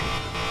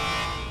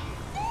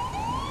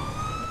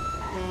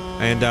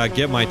and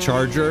get my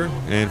charger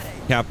and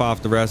cap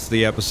off the rest of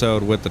the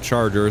episode with the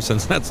charger,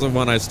 since that's the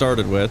one I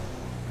started with.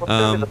 What's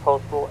gonna be the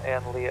postal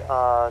and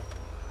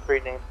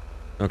street name?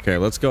 Okay,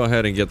 let's go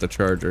ahead and get the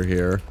charger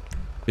here.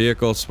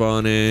 Vehicle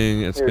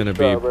spawning. It's gonna be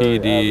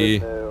PD.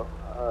 Avenue,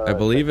 I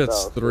believe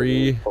it's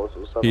 3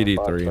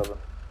 PD3.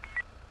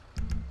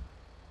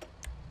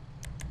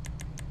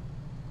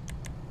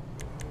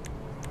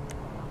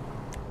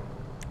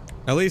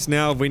 At least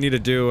now, if we need to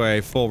do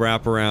a full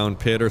wraparound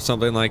pit or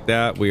something like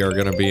that, we are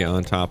going to be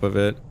on top of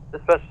it.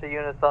 Dispatch the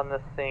units on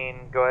this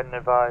scene. Go ahead and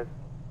advise.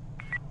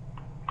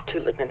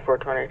 2 Lincoln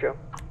 422.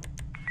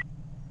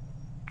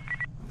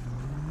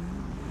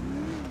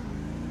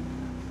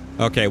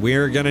 Okay, we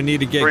are going to need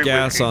to get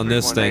gas on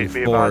this thing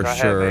for sure. I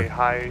have a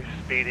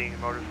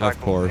high-speeding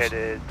motorcycle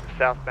headed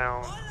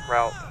southbound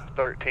Route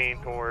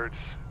 13 towards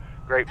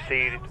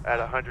Grapeseed at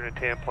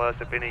 110 plus.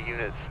 If any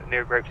units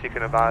near Grapeseed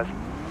can advise.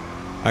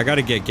 I got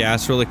to get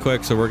gas really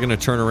quick, so we're going to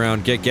turn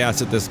around, get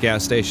gas at this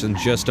gas station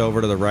just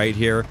over to the right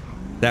here.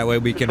 That way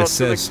we can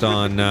assist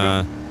on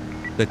the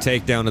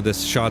takedown of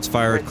this shots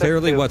fired.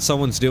 Clearly what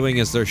someone's doing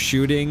is they're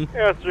shooting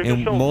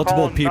and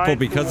multiple people,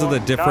 because of the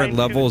different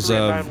levels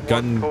of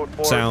gun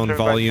sound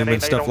volume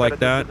and stuff like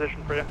that.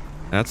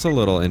 That's a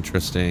little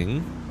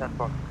interesting.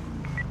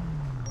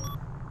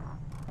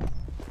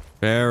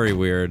 Very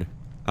weird.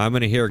 I'm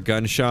going to hear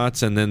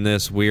gunshots, and then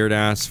this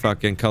weird-ass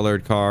fucking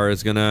colored car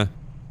is going to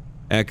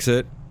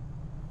exit.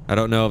 I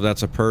don't know if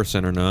that's a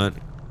person or not,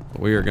 but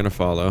we are gonna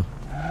follow.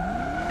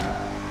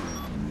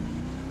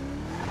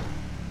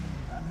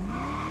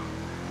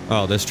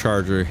 Oh, this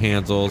charger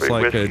handles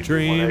like a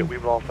dream.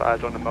 We've lost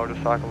eyes on the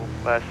motorcycle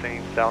last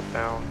seen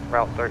southbound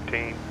Route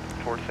 13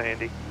 towards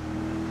Sandy.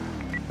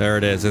 There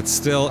it is. It's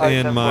still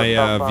in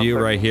my view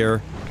right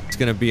here. It's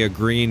gonna be a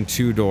green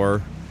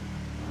 2-door.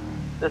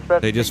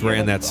 They just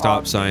ran that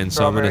stop sign,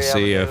 so I'm gonna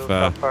see if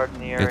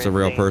it's a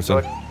real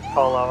person.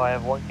 Call out. I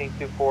have 1 King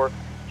 24,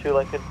 2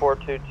 Lincoln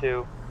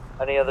 422.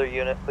 Any other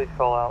unit, please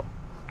call out.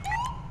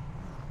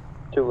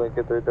 2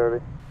 Lincoln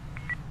 330.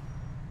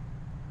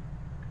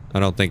 I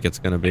don't think it's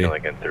gonna be. 2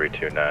 Lincoln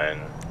 329.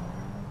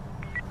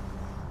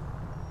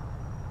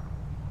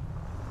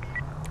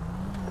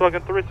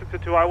 Lincoln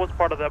 362. I was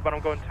part of that, but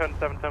I'm going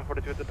 10-7,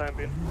 10-42 at the time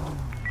being.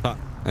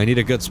 I need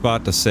a good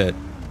spot to sit.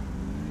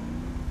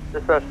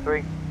 Dispatch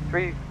 2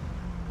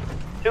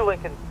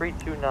 Lincoln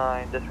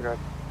 329. Disregard.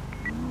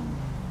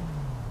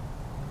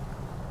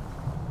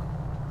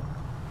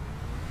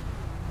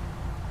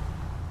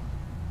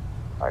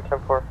 Alright,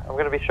 10-4. I'm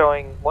going to be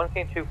showing 1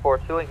 King 24,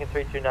 2 Lincoln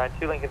 329,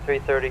 2 Lincoln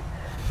 330,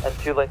 and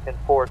 2 Lincoln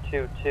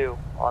 422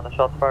 on the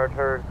shots fired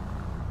heard.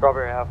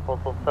 Strawberry Ave,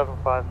 postal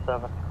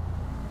 757.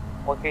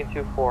 1 King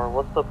 24.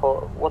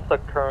 What's the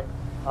current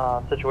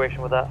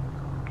situation with that?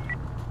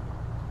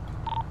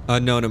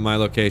 Unknown at my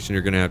location.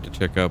 You're going to have to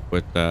check up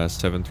with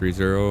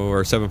 730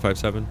 or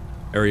 757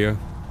 area.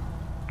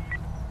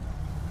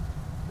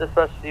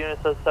 Dispatch, the unit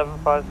says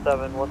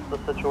 757. What's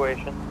the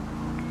situation?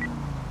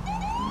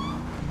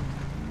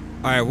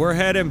 Alright, we're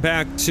heading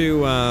back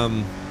to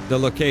the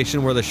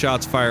location where the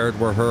shots fired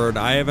were heard.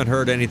 I haven't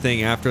heard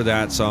anything after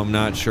that, so I'm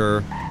not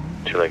sure.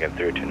 2 Lincoln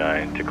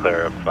 329. To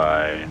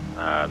clarify,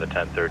 the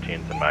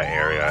 1013s in my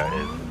area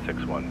is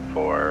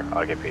 614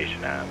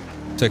 Occupation Ave.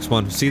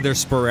 6-1. See, they're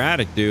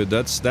sporadic, dude.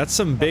 That's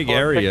some big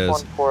areas.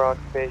 614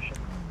 occupation.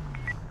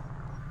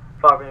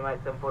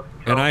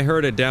 And I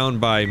heard it down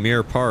by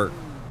Mere Park.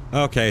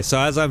 Okay, so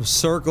as I'm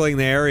circling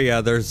the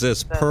area, there's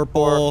this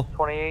purple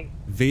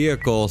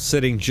vehicle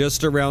sitting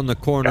just around the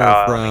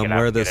corner from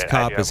where this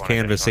cop is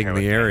canvassing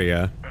the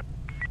area.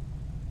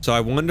 So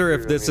I wonder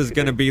if this is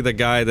going to be the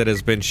guy that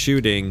has been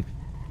shooting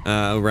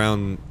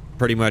around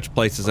pretty much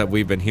places that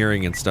we've been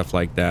hearing and stuff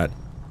like that.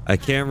 I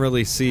can't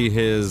really see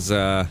his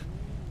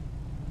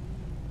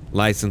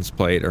license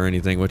plate or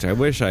anything, which I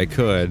wish I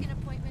could.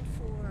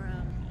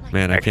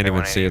 Man, I can't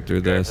even see it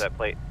through this.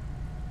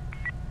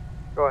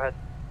 Go ahead.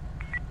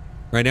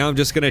 Right now, I'm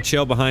just gonna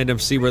chill behind him,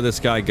 see where this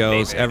guy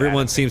goes.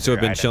 Everyone seems to have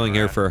been chilling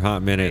here for a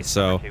hot minute,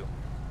 so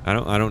I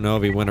don't know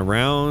if he went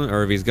around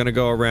or if he's gonna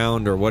go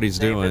around or what he's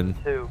doing.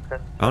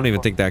 I don't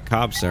even think that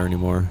cop's there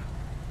anymore.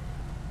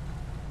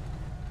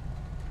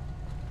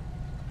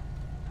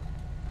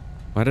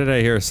 Why did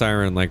I hear a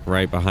siren like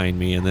right behind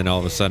me and then all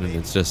of a sudden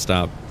it's just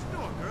stopped?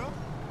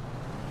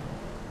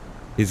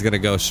 He's gonna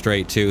go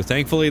straight too.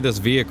 Thankfully, this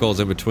vehicle's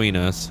in between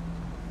us.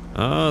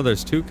 Oh,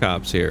 there's two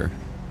cops here.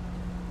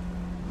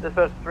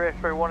 Dispatch 3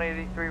 X-ray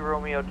 183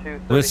 Romeo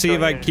 2. Let's see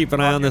if I can keep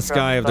an eye on this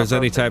guy if there's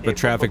any type of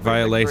traffic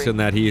violation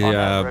that he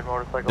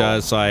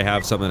does, so I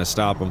have something to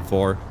stop him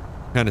for.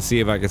 Kind of see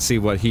if I can see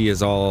what he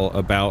is all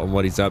about and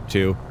what he's up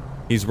to.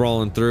 He's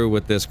rolling through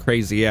with this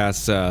crazy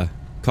ass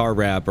car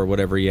wrap or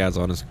whatever he has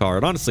on his car.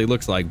 It honestly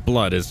looks like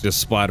blood is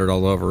just splattered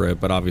all over it,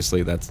 but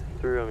obviously that's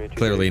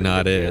clearly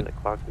not it. The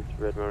clock is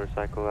red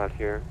motorcycle out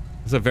here.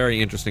 It's a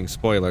very interesting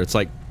spoiler. It's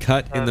like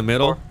cut in the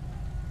middle.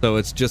 So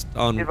it's just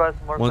on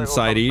one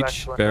side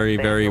each. Very,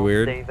 very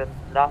weird.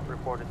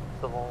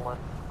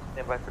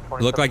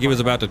 Looked like he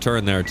was about to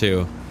turn there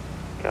too.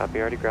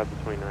 Copy, already grabbed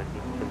the 29.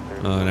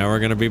 Oh, now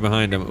we're gonna be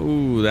behind him.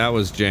 Ooh, that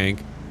was jank.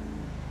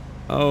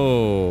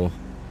 Oh,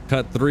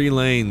 cut 3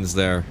 lanes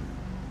there.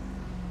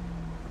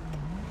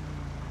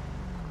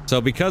 So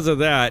because of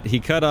that,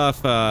 he cut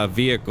off a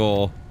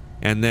vehicle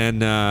and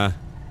then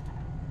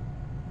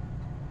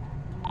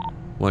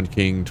 1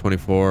 King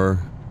 24.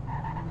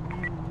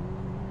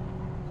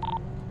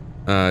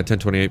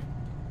 1028.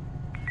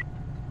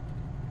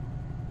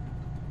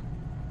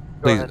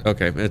 Please,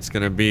 okay, it's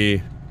gonna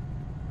be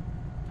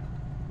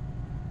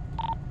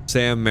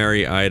Sam,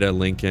 Mary, Ida,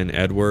 Lincoln,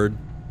 Edward,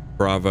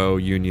 Bravo,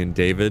 Union,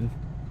 David.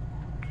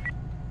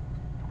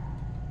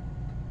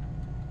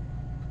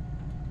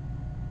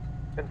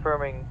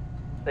 Confirming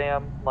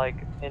Sam,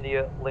 Mike,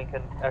 India,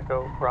 Lincoln,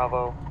 Echo,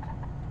 Bravo.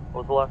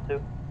 What was the last 2?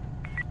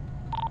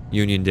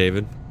 Union,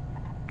 David.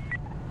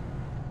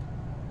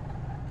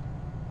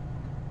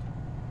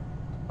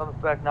 Comes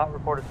back, not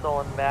reported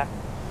stolen. Max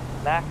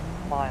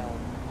Miles.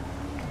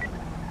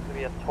 It's gonna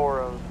be a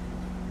Toro's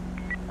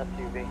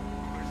SUV.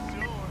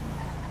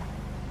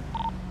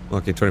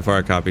 Okay,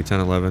 24-hour copy,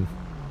 1011.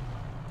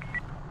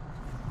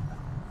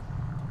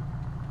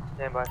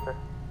 Stand by, sir.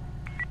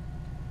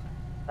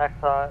 Max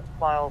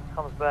Miles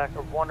comes back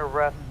of 1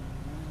 arrest,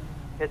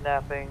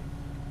 kidnapping,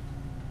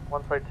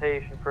 1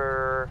 citation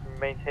for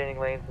maintaining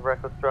lanes of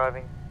reckless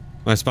driving.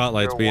 My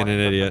spotlight's being an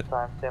idiot.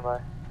 Stand by.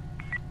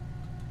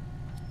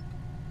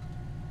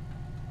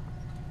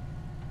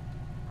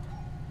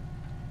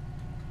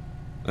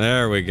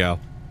 There we go.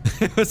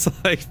 It was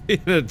like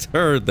being a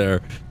turd there.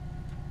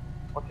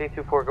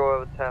 1824, go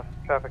over the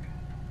traffic.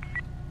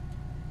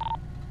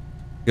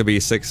 Gonna be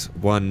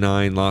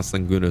 619 Los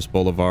Lagunas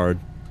Boulevard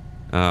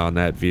on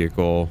that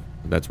vehicle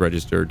that's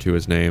registered to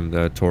his name,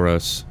 the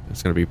Taurus.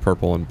 It's gonna be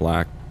purple and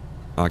black,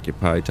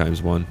 occupied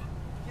 ×1.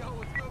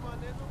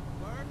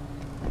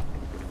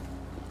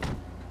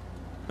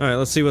 All right,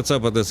 let's see what's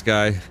up with this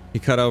guy. He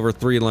cut over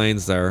 3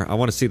 lanes there. I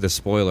want to see the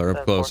spoiler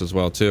up close as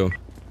well too.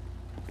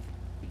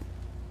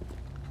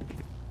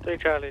 3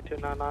 Charlie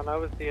 299, I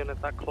was the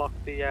unit that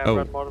clocked the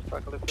red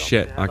motorcycle.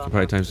 Shit,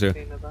 occupied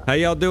 ×2. How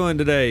y'all doing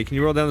today? Can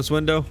you roll down this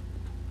window?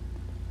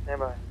 Stand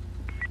by.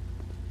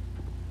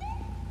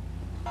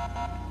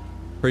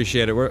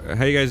 Appreciate it.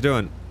 How you guys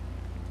doing?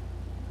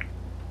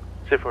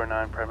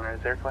 249, primary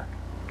is air clear.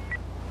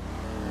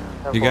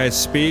 Do you guys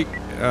speak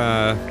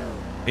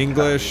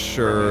English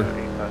or?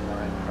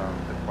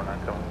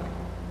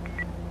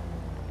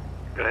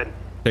 Go ahead.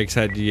 Takes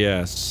head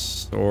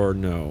yes or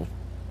no.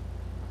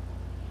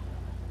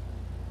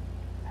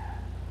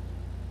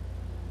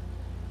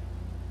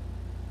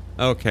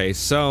 Okay,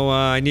 so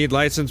I need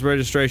license,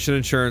 registration,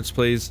 insurance,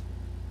 please.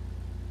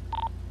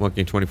 1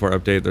 King 24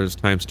 update. There's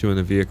 ×2 in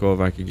the vehicle. If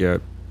I could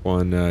get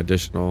 1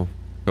 additional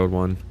code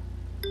 1.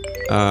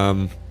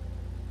 4,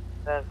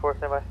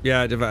 stand by.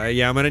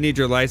 Yeah, I'm gonna need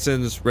your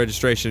license,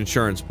 registration,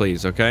 insurance,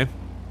 please. Okay.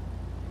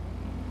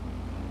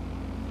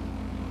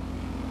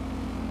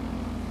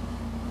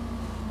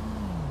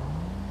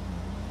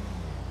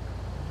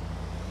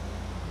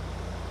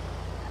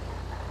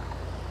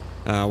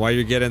 While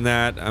you're getting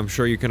that, I'm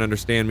sure you can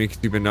understand me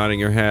because you've been nodding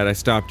your head. I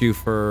stopped you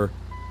for,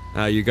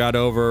 you got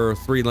over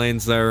 3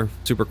 lanes there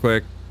super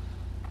quick,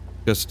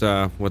 just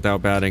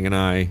without batting an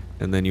eye,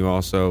 and then you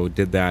also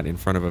did that in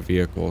front of a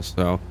vehicle,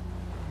 so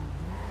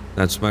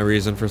that's my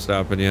reason for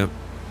stopping you.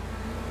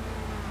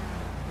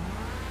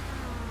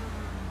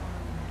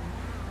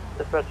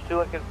 Dispatch 2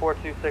 Lincoln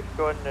 426,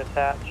 go ahead and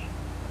attach.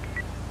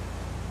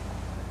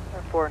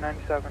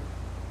 497.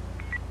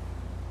 It's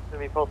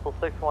gonna be postal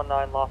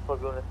 619 Los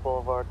Lagunas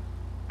Boulevard.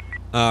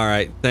 All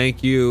right,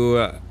 thank you,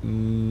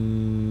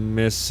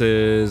 Mrs.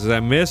 Is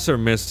that Miss or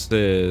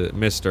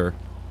Mr.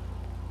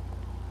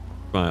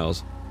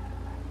 Miles?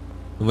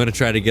 I'm gonna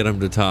try to get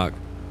him to talk.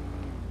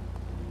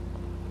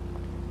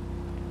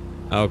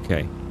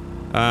 Okay.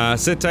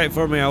 Sit tight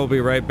for me. I will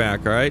be right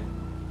back, all right?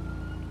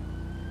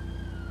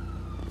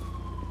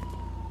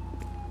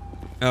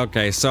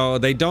 Okay, so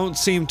they don't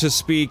seem to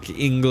speak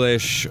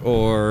English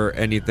or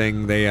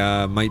anything. They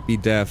might be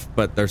deaf,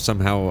 but they're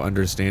somehow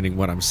understanding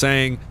what I'm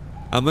saying.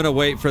 I'm gonna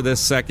wait for this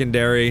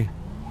secondary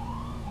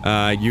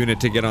unit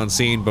to get on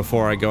scene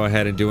before I go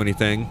ahead and do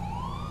anything.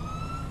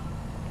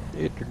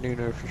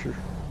 Afternoon, officer.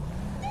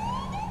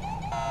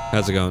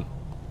 How's it going?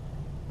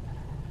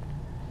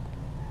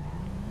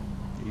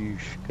 You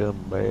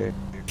scumbag.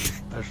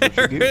 That's what you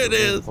There get it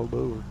is. pulled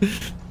over.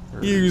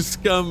 You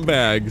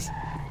scumbags.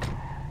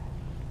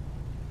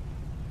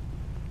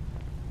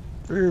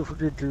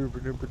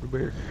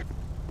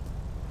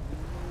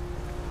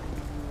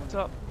 What's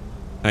up?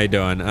 How you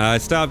doing? I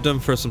stopped them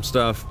for some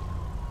stuff.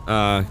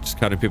 Just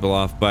cutting people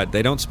off, but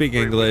they don't speak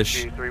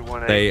English.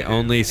 They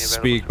only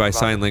speak by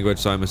sign language,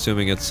 so I'm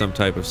assuming it's some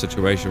type of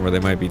situation where they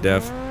might be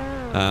deaf.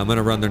 I'm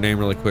gonna run their name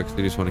really quick, so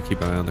you just want to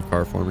keep an eye on the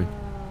car for me.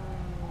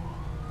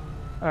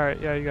 Alright,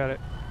 yeah, you got it.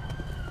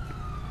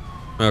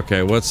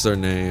 Okay, what's their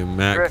name?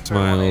 Mac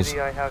Smiles.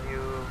 I have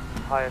you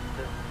highest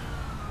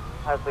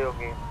Leo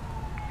game.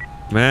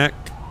 Mac.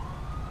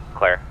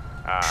 Claire.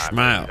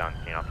 Smile. On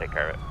scene, I'll take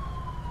care of it.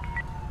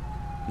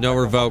 No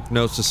revoked,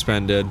 no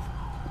suspended.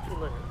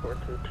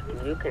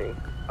 422, you can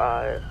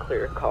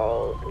clear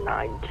call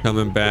 9.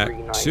 Coming back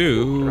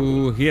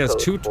to... He has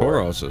 2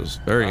 Tauroses.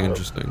 Very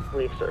interesting.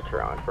 Leave search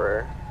around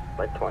for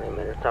like 20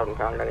 minutes. Haven't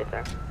found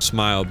anything.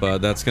 Smile,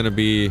 bud. That's gonna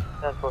be...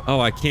 Oh,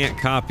 I can't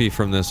copy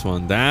from this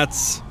one.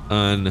 That's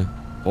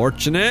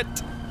unfortunate.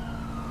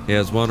 He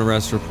has 1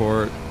 arrest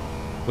report.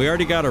 We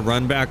already got a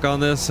run back on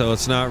this, so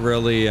it's not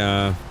really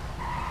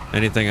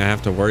anything I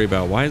have to worry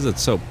about. Why is it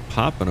so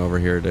popping over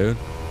here, dude?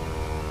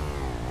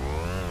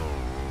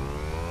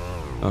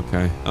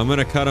 Okay, I'm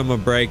gonna cut him a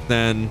break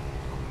then.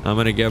 I'm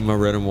gonna give him a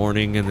written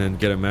warning and then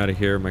get him out of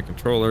here. My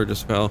controller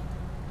just fell.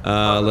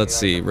 Let's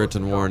see,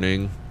 written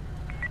warning.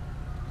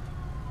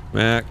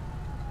 Mac.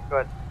 Go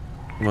ahead.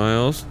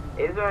 Miles.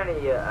 Is there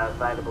any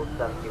available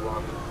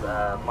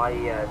 71s? My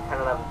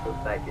 1011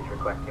 suspect is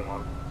requesting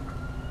one.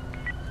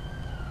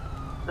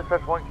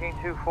 Dispatch 1 King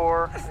 2-4,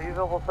 are you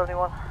available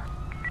 71?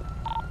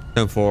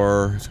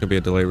 10-4, it's gonna be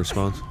a delayed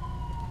response.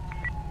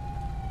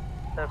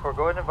 10-4,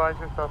 go ahead and advise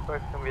your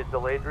suspect it's gonna be a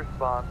delayed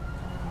response.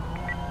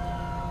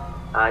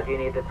 Do you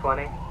need the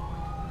 20?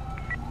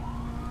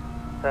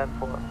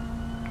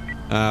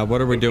 10-4.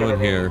 What are we doing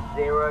here?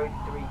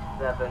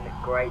 037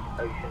 Great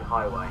Ocean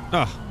Highway.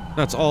 Oh,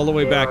 that's all the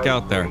way back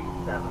out there.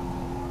 10-4.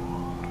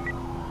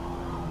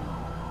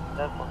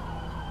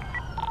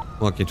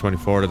 Lucky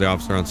 24 to the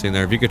officer on scene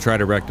there. If you could try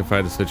to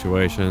rectify the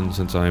situation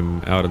since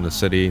I'm out in the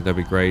city, that'd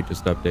be great.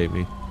 Just update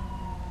me.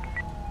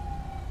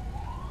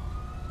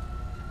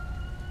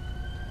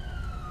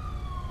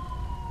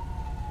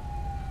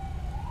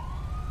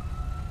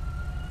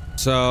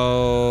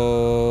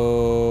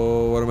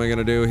 So, what am I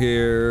gonna do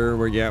here?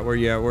 Where you at?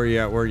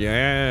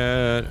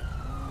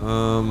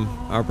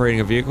 Operating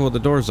a vehicle with the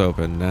doors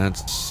open.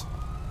 That's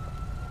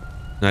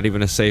not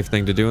even a safe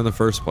thing to do in the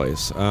first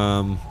place.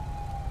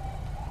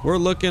 We're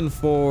looking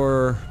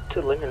for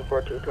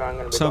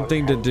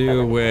something to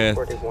do with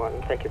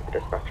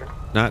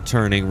not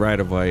turning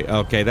right of way.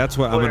 Okay, that's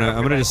what I'm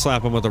gonna just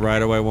slap him with a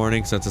right of way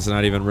warning since it's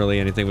not even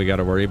really anything we got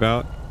to worry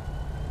about.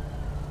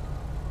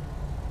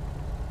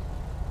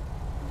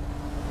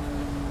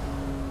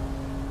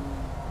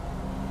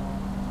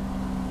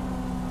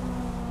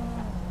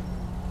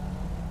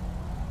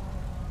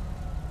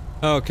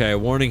 Okay,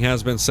 warning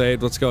has been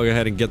saved. Let's go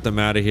ahead and get them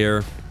out of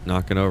here.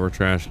 Knocking over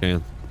trash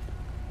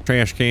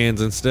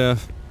cans and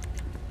stuff.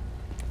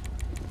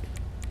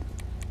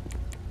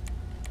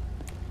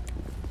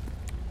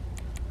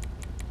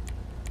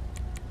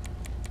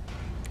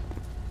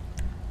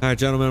 All right,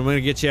 gentlemen, I'm going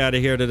to get you out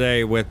of here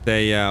today with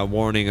a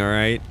warning, all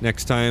right?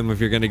 Next time, if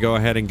you're going to go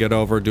ahead and get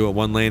over, do it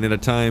 1 lane at a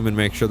time and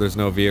make sure there's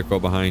no vehicle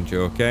behind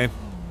you, okay?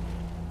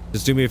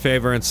 Just do me a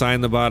favor and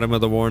sign the bottom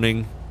of the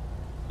warning.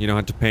 You don't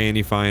have to pay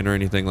any fine or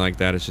anything like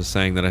that. It's just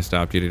saying that I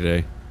stopped you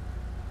today.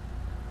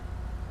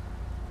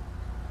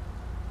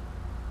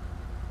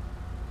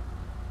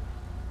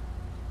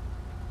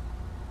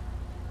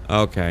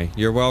 Okay,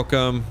 you're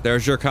welcome.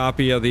 There's your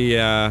copy of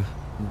the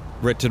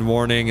written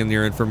warning and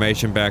your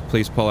information back.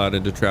 Please pull out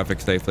into traffic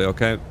safely,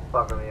 okay?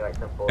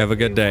 Have a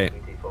good day.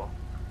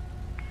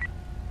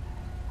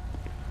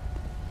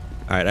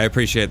 Alright, I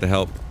appreciate the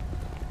help.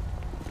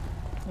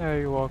 Yeah,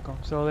 you're welcome.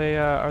 So they,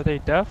 are they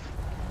deaf?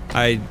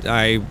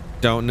 I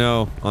don't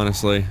know,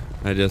 honestly.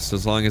 I just,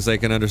 as long as they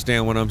can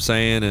understand what I'm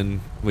saying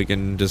and we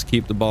can just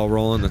keep the ball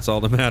rolling, that's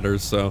all that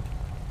matters, so.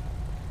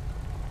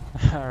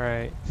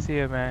 Alright, see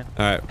ya, man.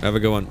 Alright, have a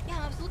good one.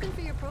 Yeah, I was looking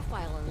for your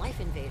profile in Life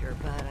Invader,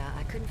 but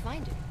I couldn't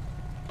find it.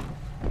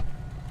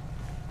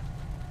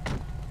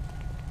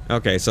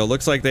 Okay, so it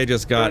looks like they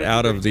just got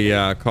out of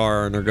the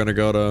car and they're gonna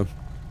go to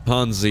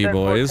Ponzi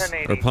Boys,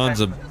 or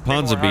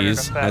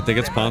Ponzabees. I think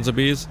it's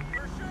Ponzabees.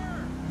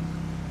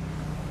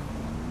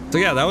 So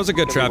yeah, that was a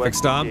good traffic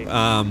stop.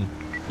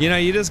 You know,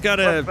 you just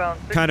gotta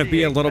kind of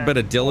be a little bit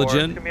of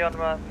diligent.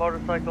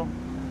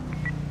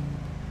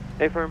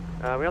 Hey, firm.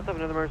 We also have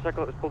another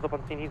motorcycle that was pulled up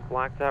on scene. He's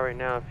blacked out right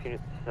now. If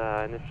units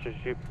in this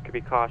pursuit could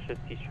be cautious,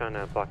 he's trying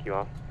to block you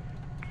off.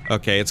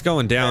 Okay, it's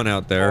going down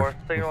out there.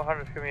 Signal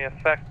 100 is going to be in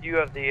effect. You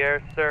have the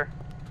air, sir.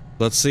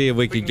 Let's see if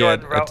we can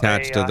get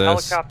attached to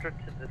this. Helicopter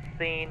to the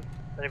scene.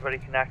 Anybody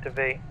can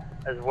activate,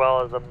 as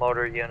well as a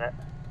motor unit.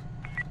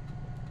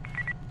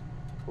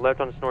 Left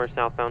on Sonora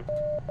southbound.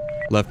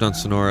 Left on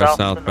Sonora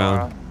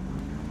southbound.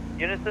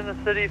 Units in the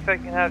city, if I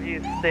can have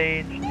you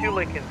stage 2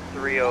 Lincoln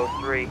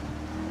 303.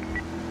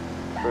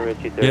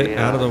 Get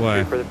out of the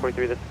way.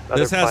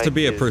 This has to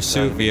be a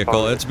pursuit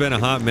vehicle. It's been a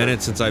hot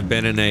minute since I've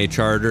been in a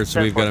charter,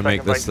 so we've got to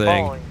make this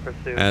thing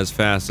as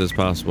fast as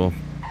possible.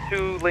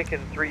 2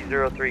 Lincoln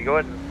 303, go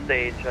ahead and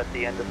stage at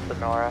the end of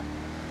Sonora.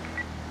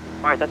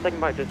 Alright, that second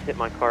bike just hit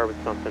my car with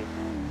something.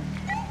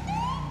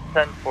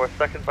 10-4,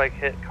 second bike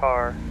hit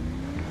car.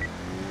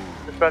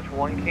 Dispatch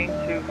 1 King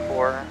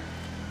 2-4.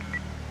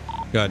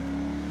 Good.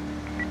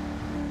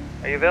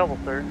 Are you available,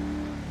 sir?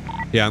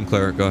 Yeah, I'm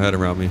clear. Go ahead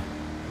around me.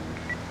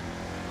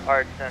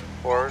 Alright, 10-4.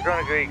 We're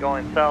going to be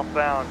going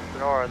southbound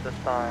Sonora this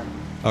time.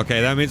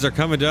 Okay, that means they're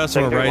coming to us.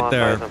 We're right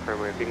there. If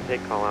you can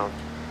take call out.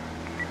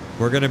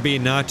 We're going to be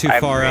not too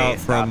far out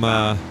from...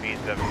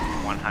 Speeds of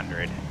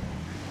 100.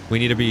 We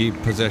need to be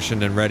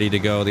positioned and ready to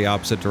go the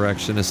opposite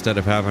direction instead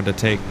of having to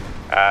take...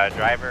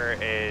 Driver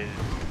is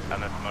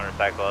on this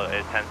motorcycle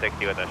is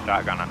 1060 with a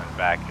shotgun on his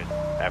back, just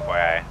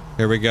FYI.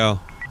 Here we go.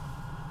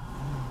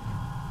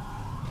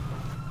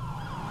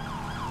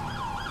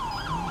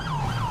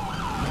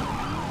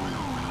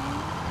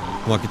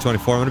 Lucky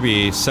 24, I'm going to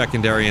be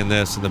secondary in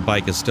this, and the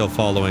bike is still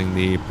following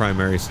the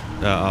primary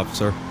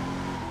officer.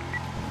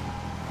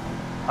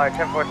 Alright,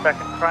 10-4,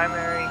 second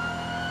primary.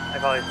 I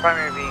apologize,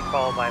 primary being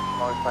followed by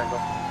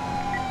motorcycle.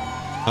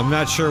 I'm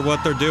not sure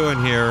what they're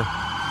doing here.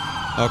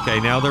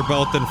 Okay, now they're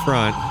both in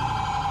front.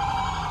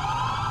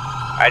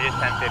 I just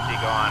 1050,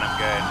 go on, I'm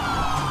good.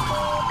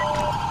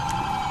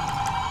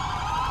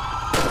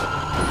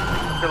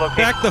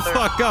 Back the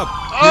fuck up!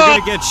 You're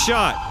gonna get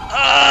shot!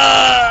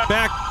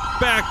 Back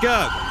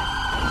up!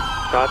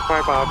 Shots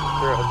fired by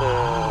officer of the...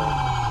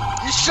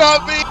 You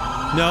shot me!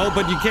 No,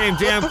 but you came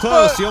damn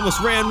close. You almost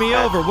ran me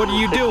over. What are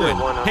you doing?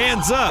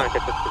 Hands up! Trying to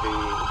get this to the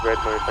red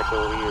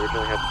motorcycle we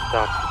originally had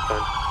stopped and done.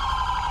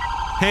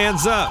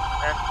 Hands up!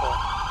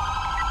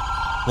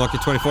 Lucky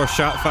 24,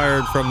 shot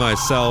fired from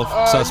myself.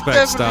 Suspect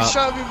you stopped.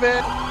 Shot me,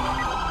 man.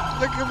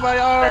 Look at my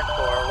arm.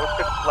 10-4, what's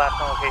the last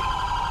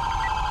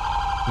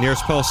location?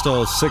 Nearest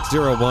postal is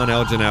 601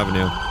 Elgin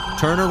Avenue.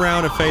 Turn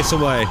around and face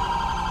away.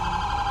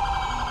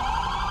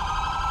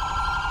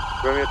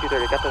 Romeo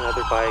 230, got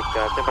another bike.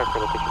 Stand by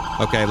for location.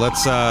 Okay,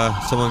 let's,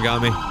 someone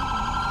got me.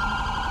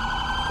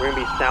 We're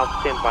gonna be south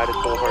San Vitus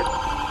Boulevard.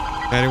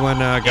 Anyone,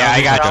 got me? Yeah,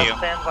 I got Okay. you.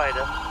 San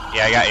Vitus.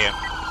 Yeah, I got you.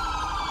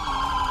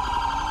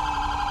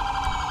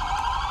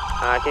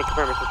 I can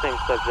confirm it's the same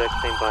subject,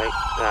 same bike.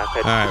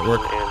 Alright,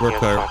 we're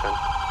clear. Alright,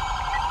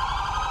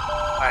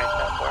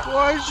 10-4.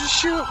 Why did you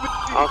shoot me?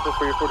 Also,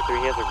 for your 43,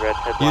 he has a red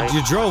headlight.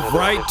 You drove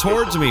right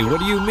towards me.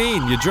 What do you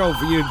mean? You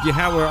drove, you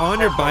were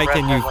on your bike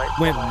and you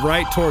went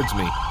right towards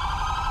me.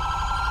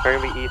 We're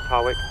gonna be East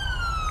Hawick.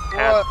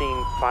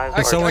 Passing 5.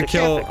 Did someone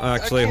kill?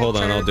 Actually, hold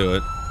on, I'll do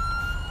it.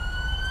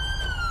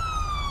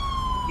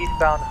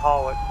 Eastbound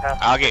Hawick.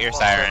 I'll get your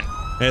siren.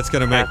 It's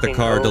gonna make the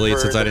car delete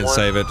since I didn't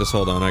save it. Just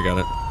hold on, I got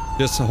it.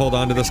 Just hold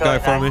on to this guy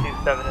for me.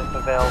 927 is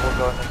available.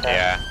 Go ahead and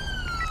Yeah.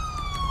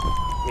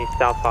 Me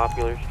South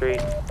Popular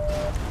Street.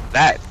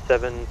 That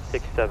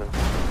 767.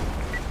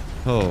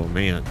 Oh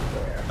man.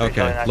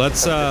 Okay,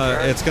 let's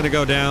it's gonna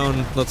go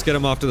down. Let's get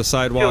him off to the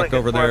sidewalk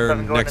over there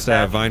next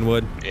to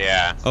Vinewood.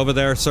 Yeah. Over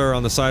there, sir,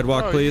 on the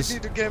sidewalk, please. You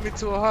need to get me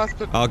to a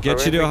hospital. I'll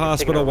get you to a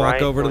hospital.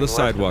 Walk over to the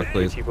sidewalk,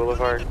 please.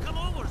 Boulevard.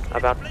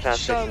 About to pass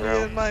Shot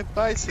me in my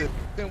bicep.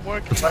 Been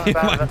working on In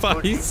my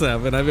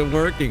bicep, and I've been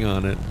working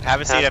on it.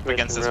 Have a seat up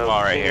against this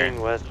wall right here.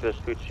 West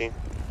Vespucci.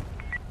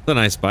 It's a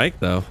nice bike,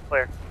 though.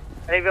 Clear.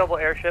 Any available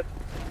airship?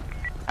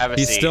 Have a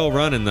He's seat. still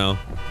running, though.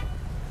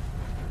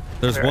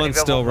 There's Clear. one Any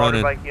still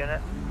available running. motorbike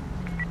unit?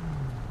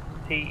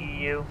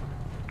 TEU.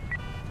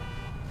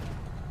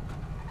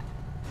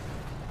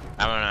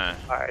 I'm gonna...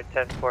 Alright,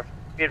 10-4.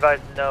 Be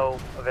advised, no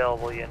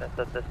available units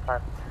at this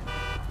time.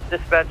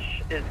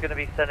 Dispatch is going to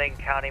be sending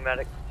county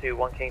medics to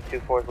 1 King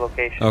 24's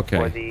location Okay.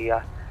 for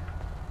the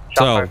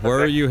So, where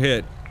are you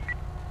hit?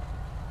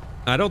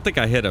 I don't think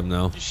I hit him,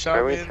 though.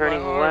 Are we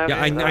turning left? Yeah,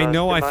 I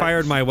know I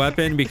fired my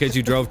weapon because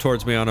you drove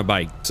towards me on a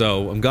bike,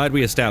 so I'm glad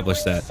we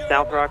established that.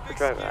 South Rockford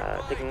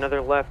Drive, taking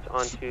another left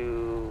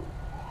onto...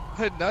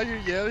 Now you're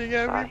yelling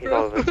at me, he's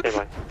all over, stay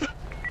by.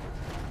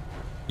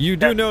 You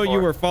do know you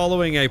were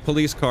following a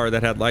police car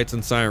that had lights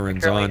and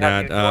sirens on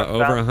at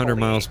over 100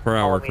 miles per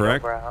hour,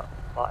 correct?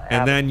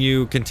 And then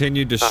you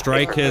continued to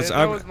strike his...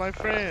 That was my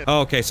friend.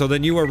 Oh, okay, so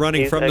then you were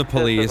running from the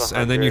police,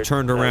 and then you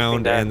turned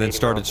around and then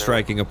started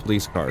striking a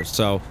police car.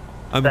 So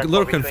I'm a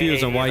little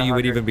confused on why you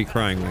would even be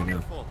crying right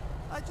now.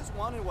 I just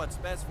wanted what's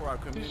best for our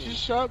community. You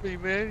shot me,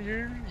 man.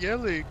 You're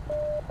yelling.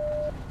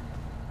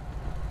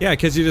 Yeah,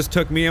 because you just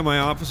took me and my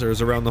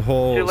officers around the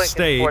whole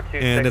state,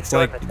 and it's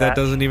like that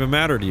doesn't even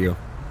matter to you.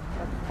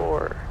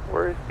 10-4.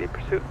 Where is the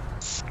pursuit?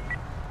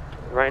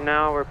 Right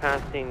now we're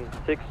passing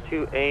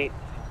 628,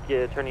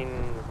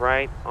 turning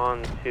right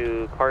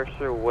onto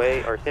Carcer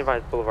Way, or St.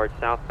 Vitus Boulevard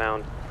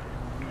southbound.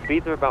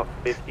 Speeds are about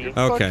 50.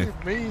 Okay.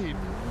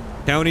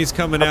 County's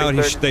coming out.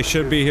 They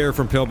should be here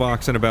from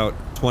Pillbox in about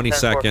 20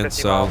 seconds,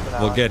 so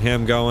we'll get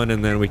him going,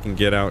 and then we can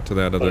get out to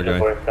that other guy.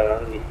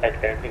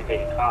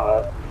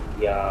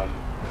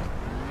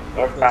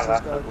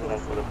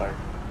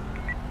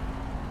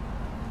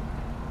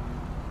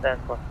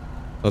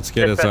 Let's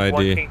get his ID.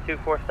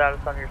 124 status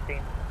on your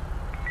scene.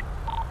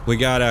 We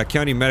got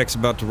county medics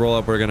about to roll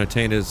up. We're gonna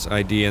obtain his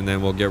ID, and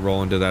then we'll get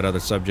rolling to that other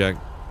subject.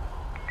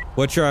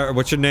 What's your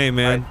name,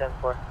 man?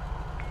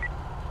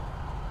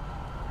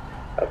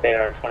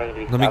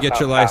 Let me get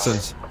your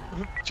license.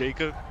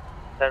 Jacob.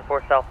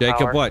 10-4 South Jacob,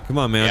 Power. what? Come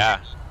on, man. Yeah.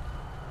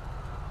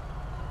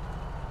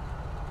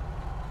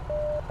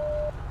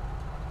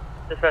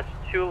 Dispatch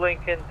 2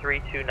 Lincoln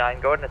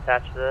 329. Go ahead and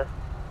attach to this.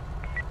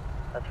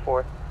 That's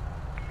 4th.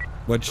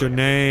 What's your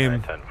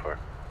name? 10-4.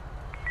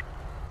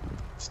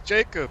 It's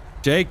Jacob.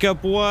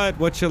 Jacob, what?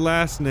 What's your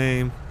last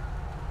name?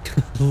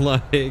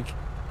 Like.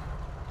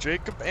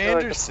 Jacob Like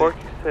Anderson.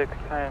 46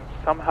 times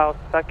somehow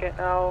second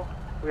now.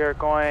 We are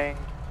going.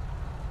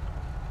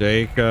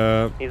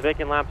 Jacob. He's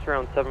making laps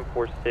around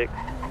 746.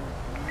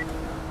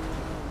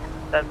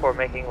 10-4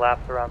 making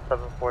laps around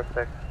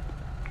 746.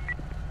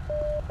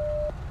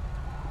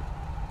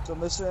 So,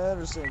 Mr.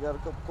 Anderson, got a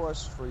couple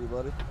questions for you,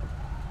 buddy.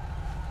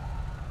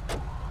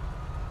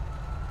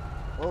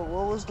 What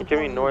was the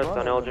Continuing north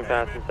on Elgin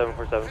passing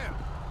 747.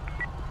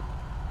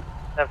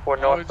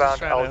 10-4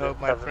 northbound Elgin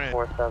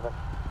 747.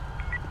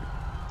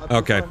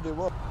 Okay.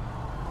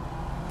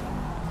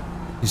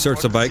 You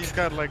searched the bike? He's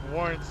got like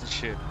warrants and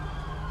shit.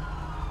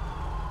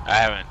 I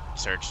haven't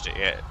searched it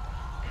yet.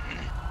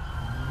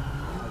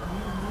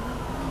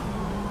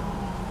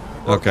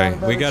 Okay,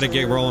 we gotta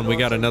get rolling. We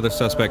got another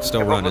suspect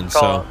still running,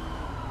 so.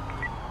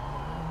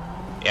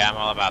 Yeah, I'm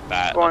all about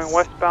that. Going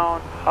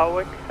westbound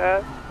Hawick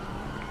Ave.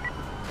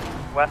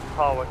 West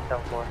Hawick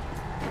 10-4.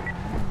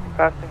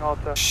 Passing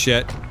Alta.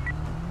 Shit.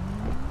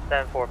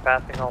 10-4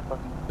 passing Alta.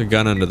 The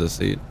gun under the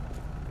seat.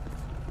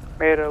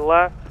 Made a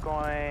left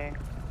going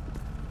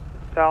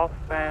south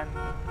and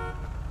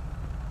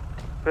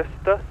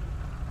Vista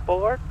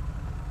Boulevard.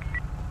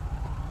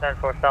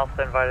 10-4 South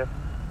St. Vitus.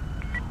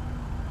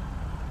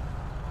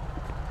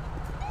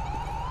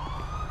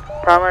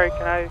 Primary,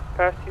 can I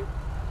pass you?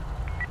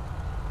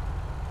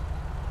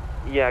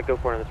 Yeah, go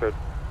for it on this road.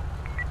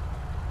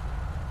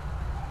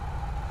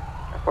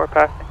 4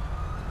 passing.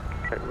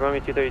 Alright, Romeo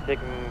 230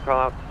 taking call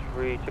out.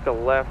 We took a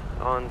left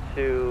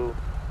onto.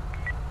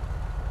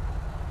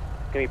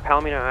 It's gonna be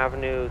Palomino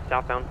Avenue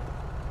southbound.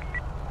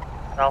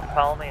 South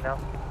Palomino.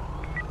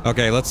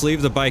 Okay, let's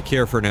leave the bike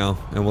here for now,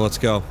 and let's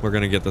go. We're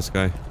gonna get this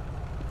guy.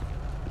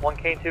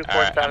 1K24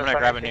 Alright, I'm status gonna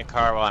grab a on new your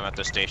car while I'm at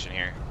the station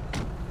here.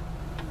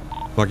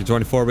 Lucky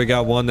 24, we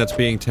got one that's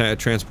being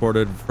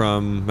transported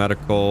from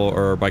medical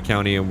or by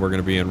county, and we're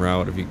gonna be en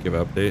route. If you can give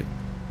an update.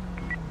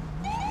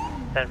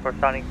 10-4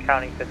 signing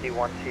County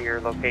 51 to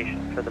your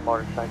location for the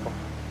motorcycle.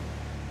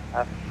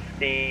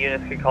 The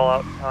units can call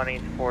out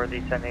counties for the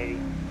 1080.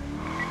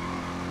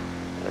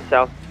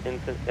 South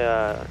Innocence.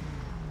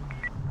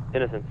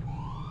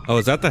 Oh,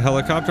 is that the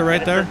helicopter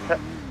right there?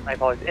 I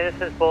apologize.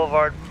 Innocence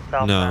Boulevard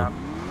southbound.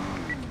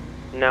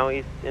 Now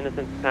East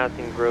Innocence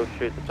passing Grove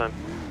Street at this time.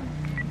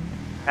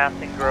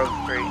 Passing Grove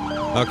Street.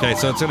 Okay,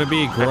 so it's gonna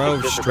be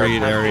Grove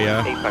Street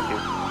area.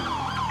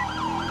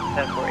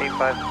 10-4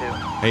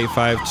 852.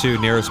 852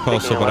 nearest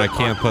postal, but I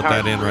can't put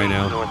that in right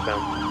now.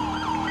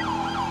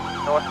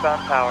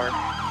 Northbound Power.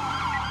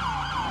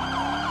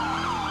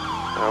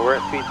 We're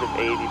at speeds of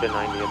 80 to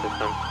 90 at this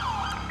time.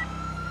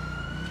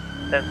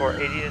 10-4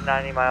 80 to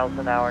 90 miles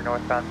an hour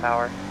northbound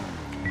Power.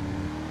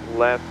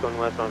 Left going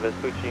west on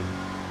Vespucci.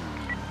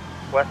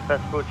 West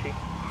Vespucci.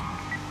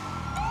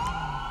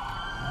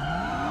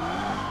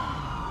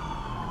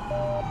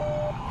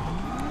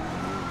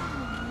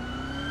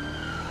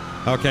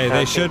 Okay,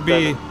 they should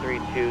be.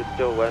 732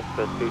 still west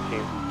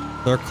Vespucci.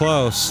 They're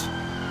close.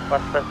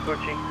 West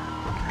Vespucci.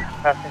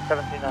 Passing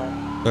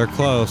 79. They're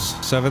close.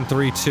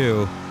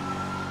 732.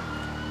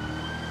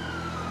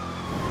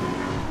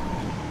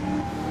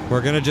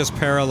 We're gonna just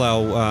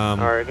parallel.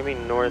 Alright, gonna be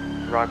north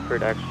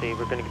Rockford. Actually,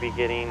 we're gonna be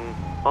getting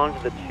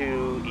onto the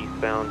 2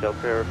 eastbound Del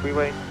Perro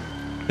Freeway.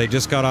 They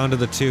just got onto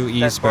the 2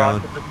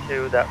 eastbound. Onto the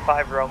 2, that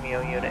 5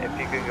 Romeo unit. If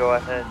you could go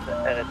ahead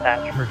and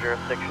attach for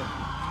jurisdiction.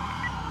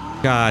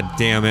 God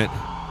damn it.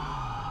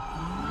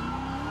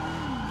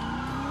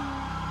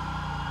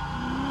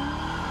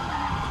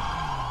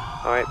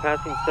 Alright,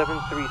 passing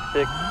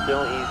 736,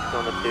 still east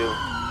on the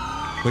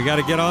 2. We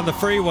gotta get on the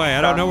freeway.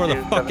 I don't know where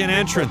the fucking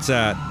entrance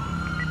at.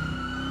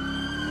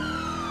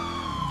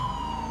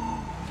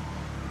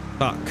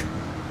 Fuck.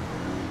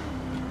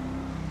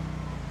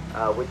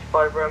 Which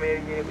 5 Romeo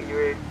unit were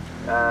you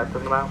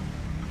talking about?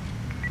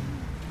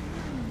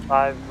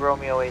 5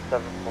 Romeo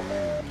 874.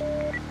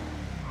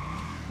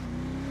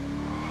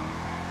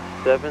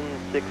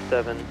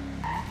 767,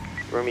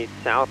 Romeo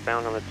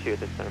southbound on the 2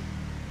 this time.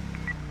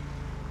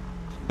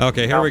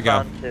 Okay, here we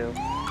go. Southbound 2.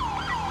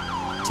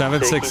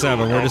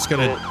 767. We're just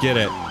gonna get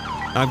it.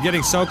 I'm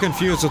getting so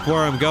confused with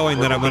where I'm going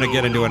that I'm gonna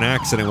get into an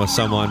accident with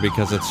someone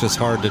because it's just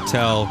hard to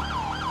tell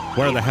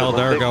where the hell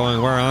they're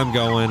going, where I'm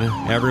going.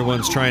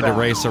 Everyone's trying to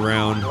race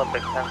around.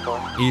 Olympic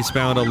 10-4.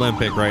 Eastbound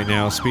Olympic right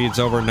now. Speed's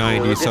over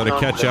 90, so to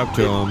catch up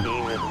to them.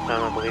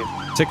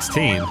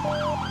 16.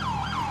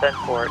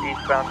 10-4,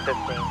 eastbound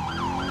 15.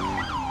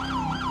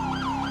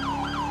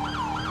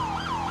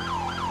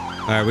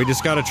 Alright, we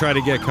just gotta try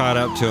to get caught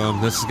up to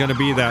him. This is gonna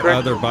be that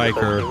other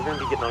biker. We're gonna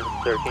be getting on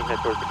 13, head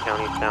towards the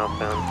county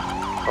southbound,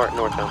 or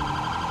northbound.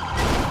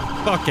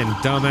 Fucking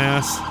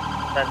dumbass.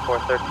 10-4,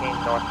 13,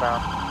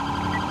 northbound.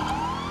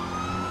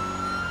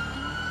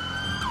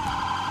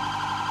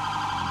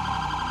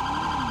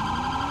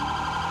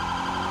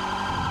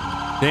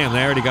 Damn,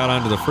 they already got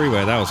onto the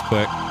freeway. That was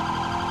quick.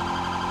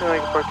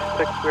 Like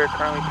 46, we are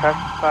currently past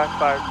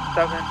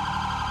 557.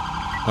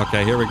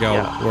 Okay, here we go.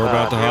 Yeah, We're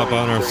about to hop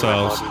on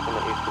ourselves.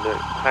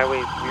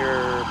 Highway,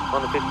 we're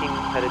on the 15,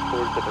 headed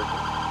towards the 13.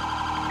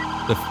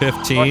 The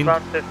 15?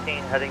 Northbound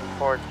 15, heading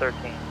towards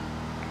 13.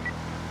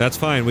 That's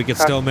fine. We can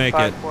still make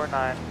it.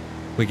 549.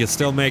 We can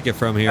still make it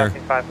from here.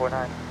 Passing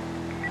 549.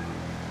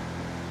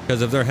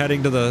 Because if they're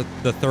heading to the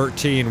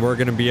 13, we're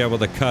going to be able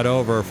to cut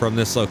over from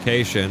this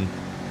location,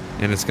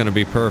 and it's going to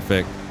be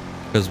perfect.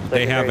 Because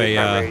they have a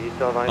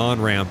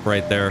on-ramp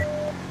right there.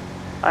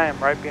 I am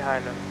right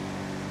behind him.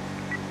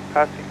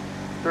 Passing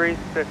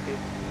 350.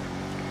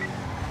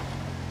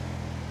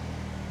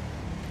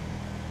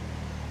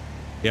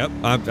 Yep,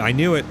 I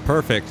knew it.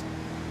 Perfect.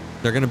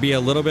 They're going to be a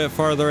little bit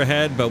farther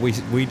ahead, but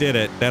we did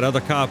it. That other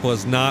cop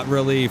was not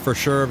really for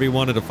sure if he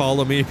wanted to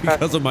follow me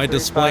because of my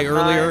display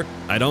earlier.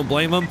 I don't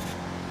blame him.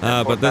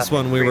 But this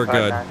one we were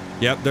good.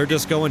 Yep, they're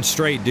just going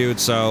straight, dude,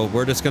 so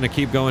we're just going to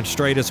keep going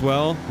straight as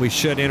well. We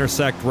should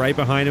intersect right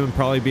behind him and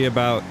probably be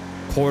about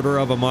quarter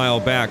of a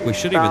mile back. We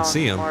should even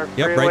see him.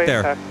 Yep, right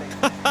there.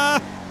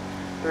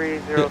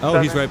 Oh,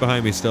 he's right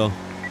behind me still.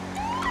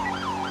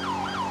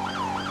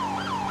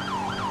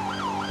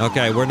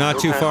 Okay, we're not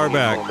too far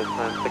back.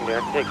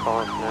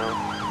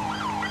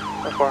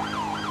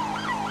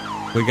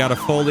 We got a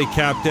fully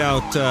capped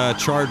out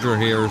Charger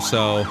here,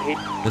 so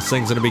this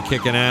thing's gonna be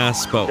kicking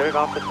ass, but a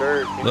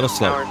little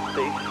slow. Power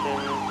station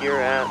here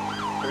at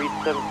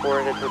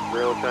 374, head towards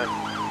rail track.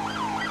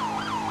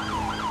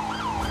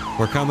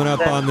 We're coming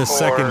up on this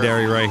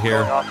secondary right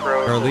here,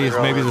 or at least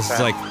maybe this is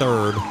like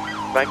third.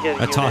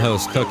 That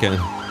Tahoe's cooking.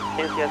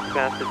 Chansey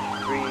Passage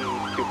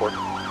 324.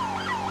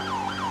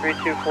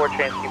 324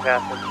 Chansey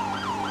Passage.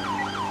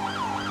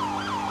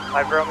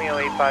 I've Romeo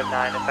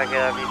 859. If I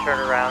could have you turn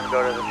around,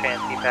 go to the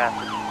Chansey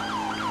Passage.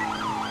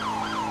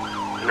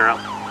 In or out?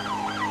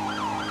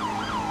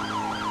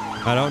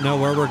 I don't know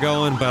where we're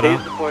going, but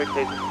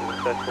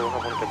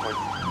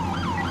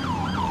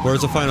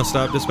where's the final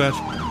stop, dispatch?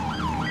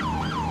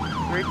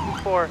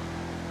 324.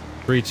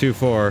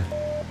 324.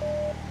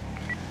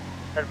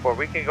 10-4.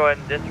 We can go ahead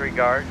and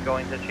disregard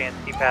going to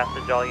Chansey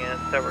Passage. All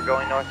units that were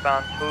going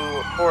northbound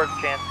towards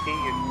Chansey,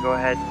 you can go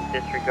ahead and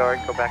disregard.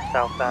 Go back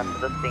southbound to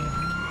the scene.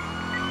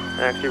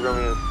 Actually,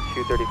 Romeo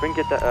 230. If we can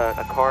get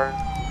a car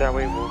that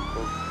way, we'll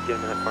get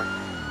him in that car.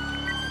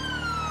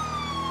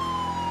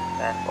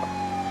 10-4.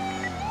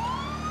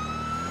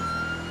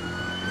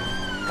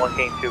 1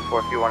 King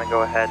 2-4 if you want to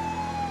go ahead.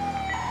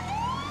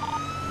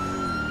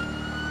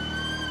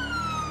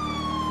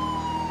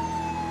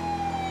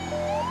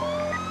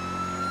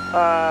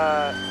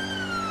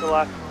 The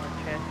last one on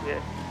Chansey,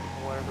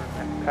 whatever,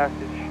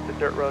 passage, the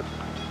dirt road.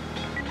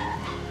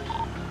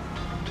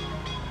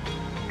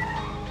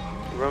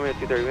 Romeo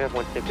 230, we have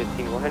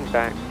 11015. We'll head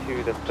back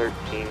to the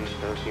 13.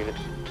 Those units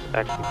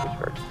actually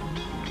discard.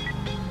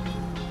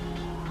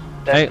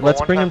 Hey,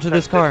 let's bring him to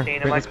this car.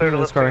 Let's bring him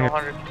to this car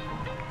here.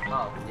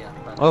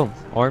 Oh,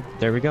 or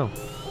there we go.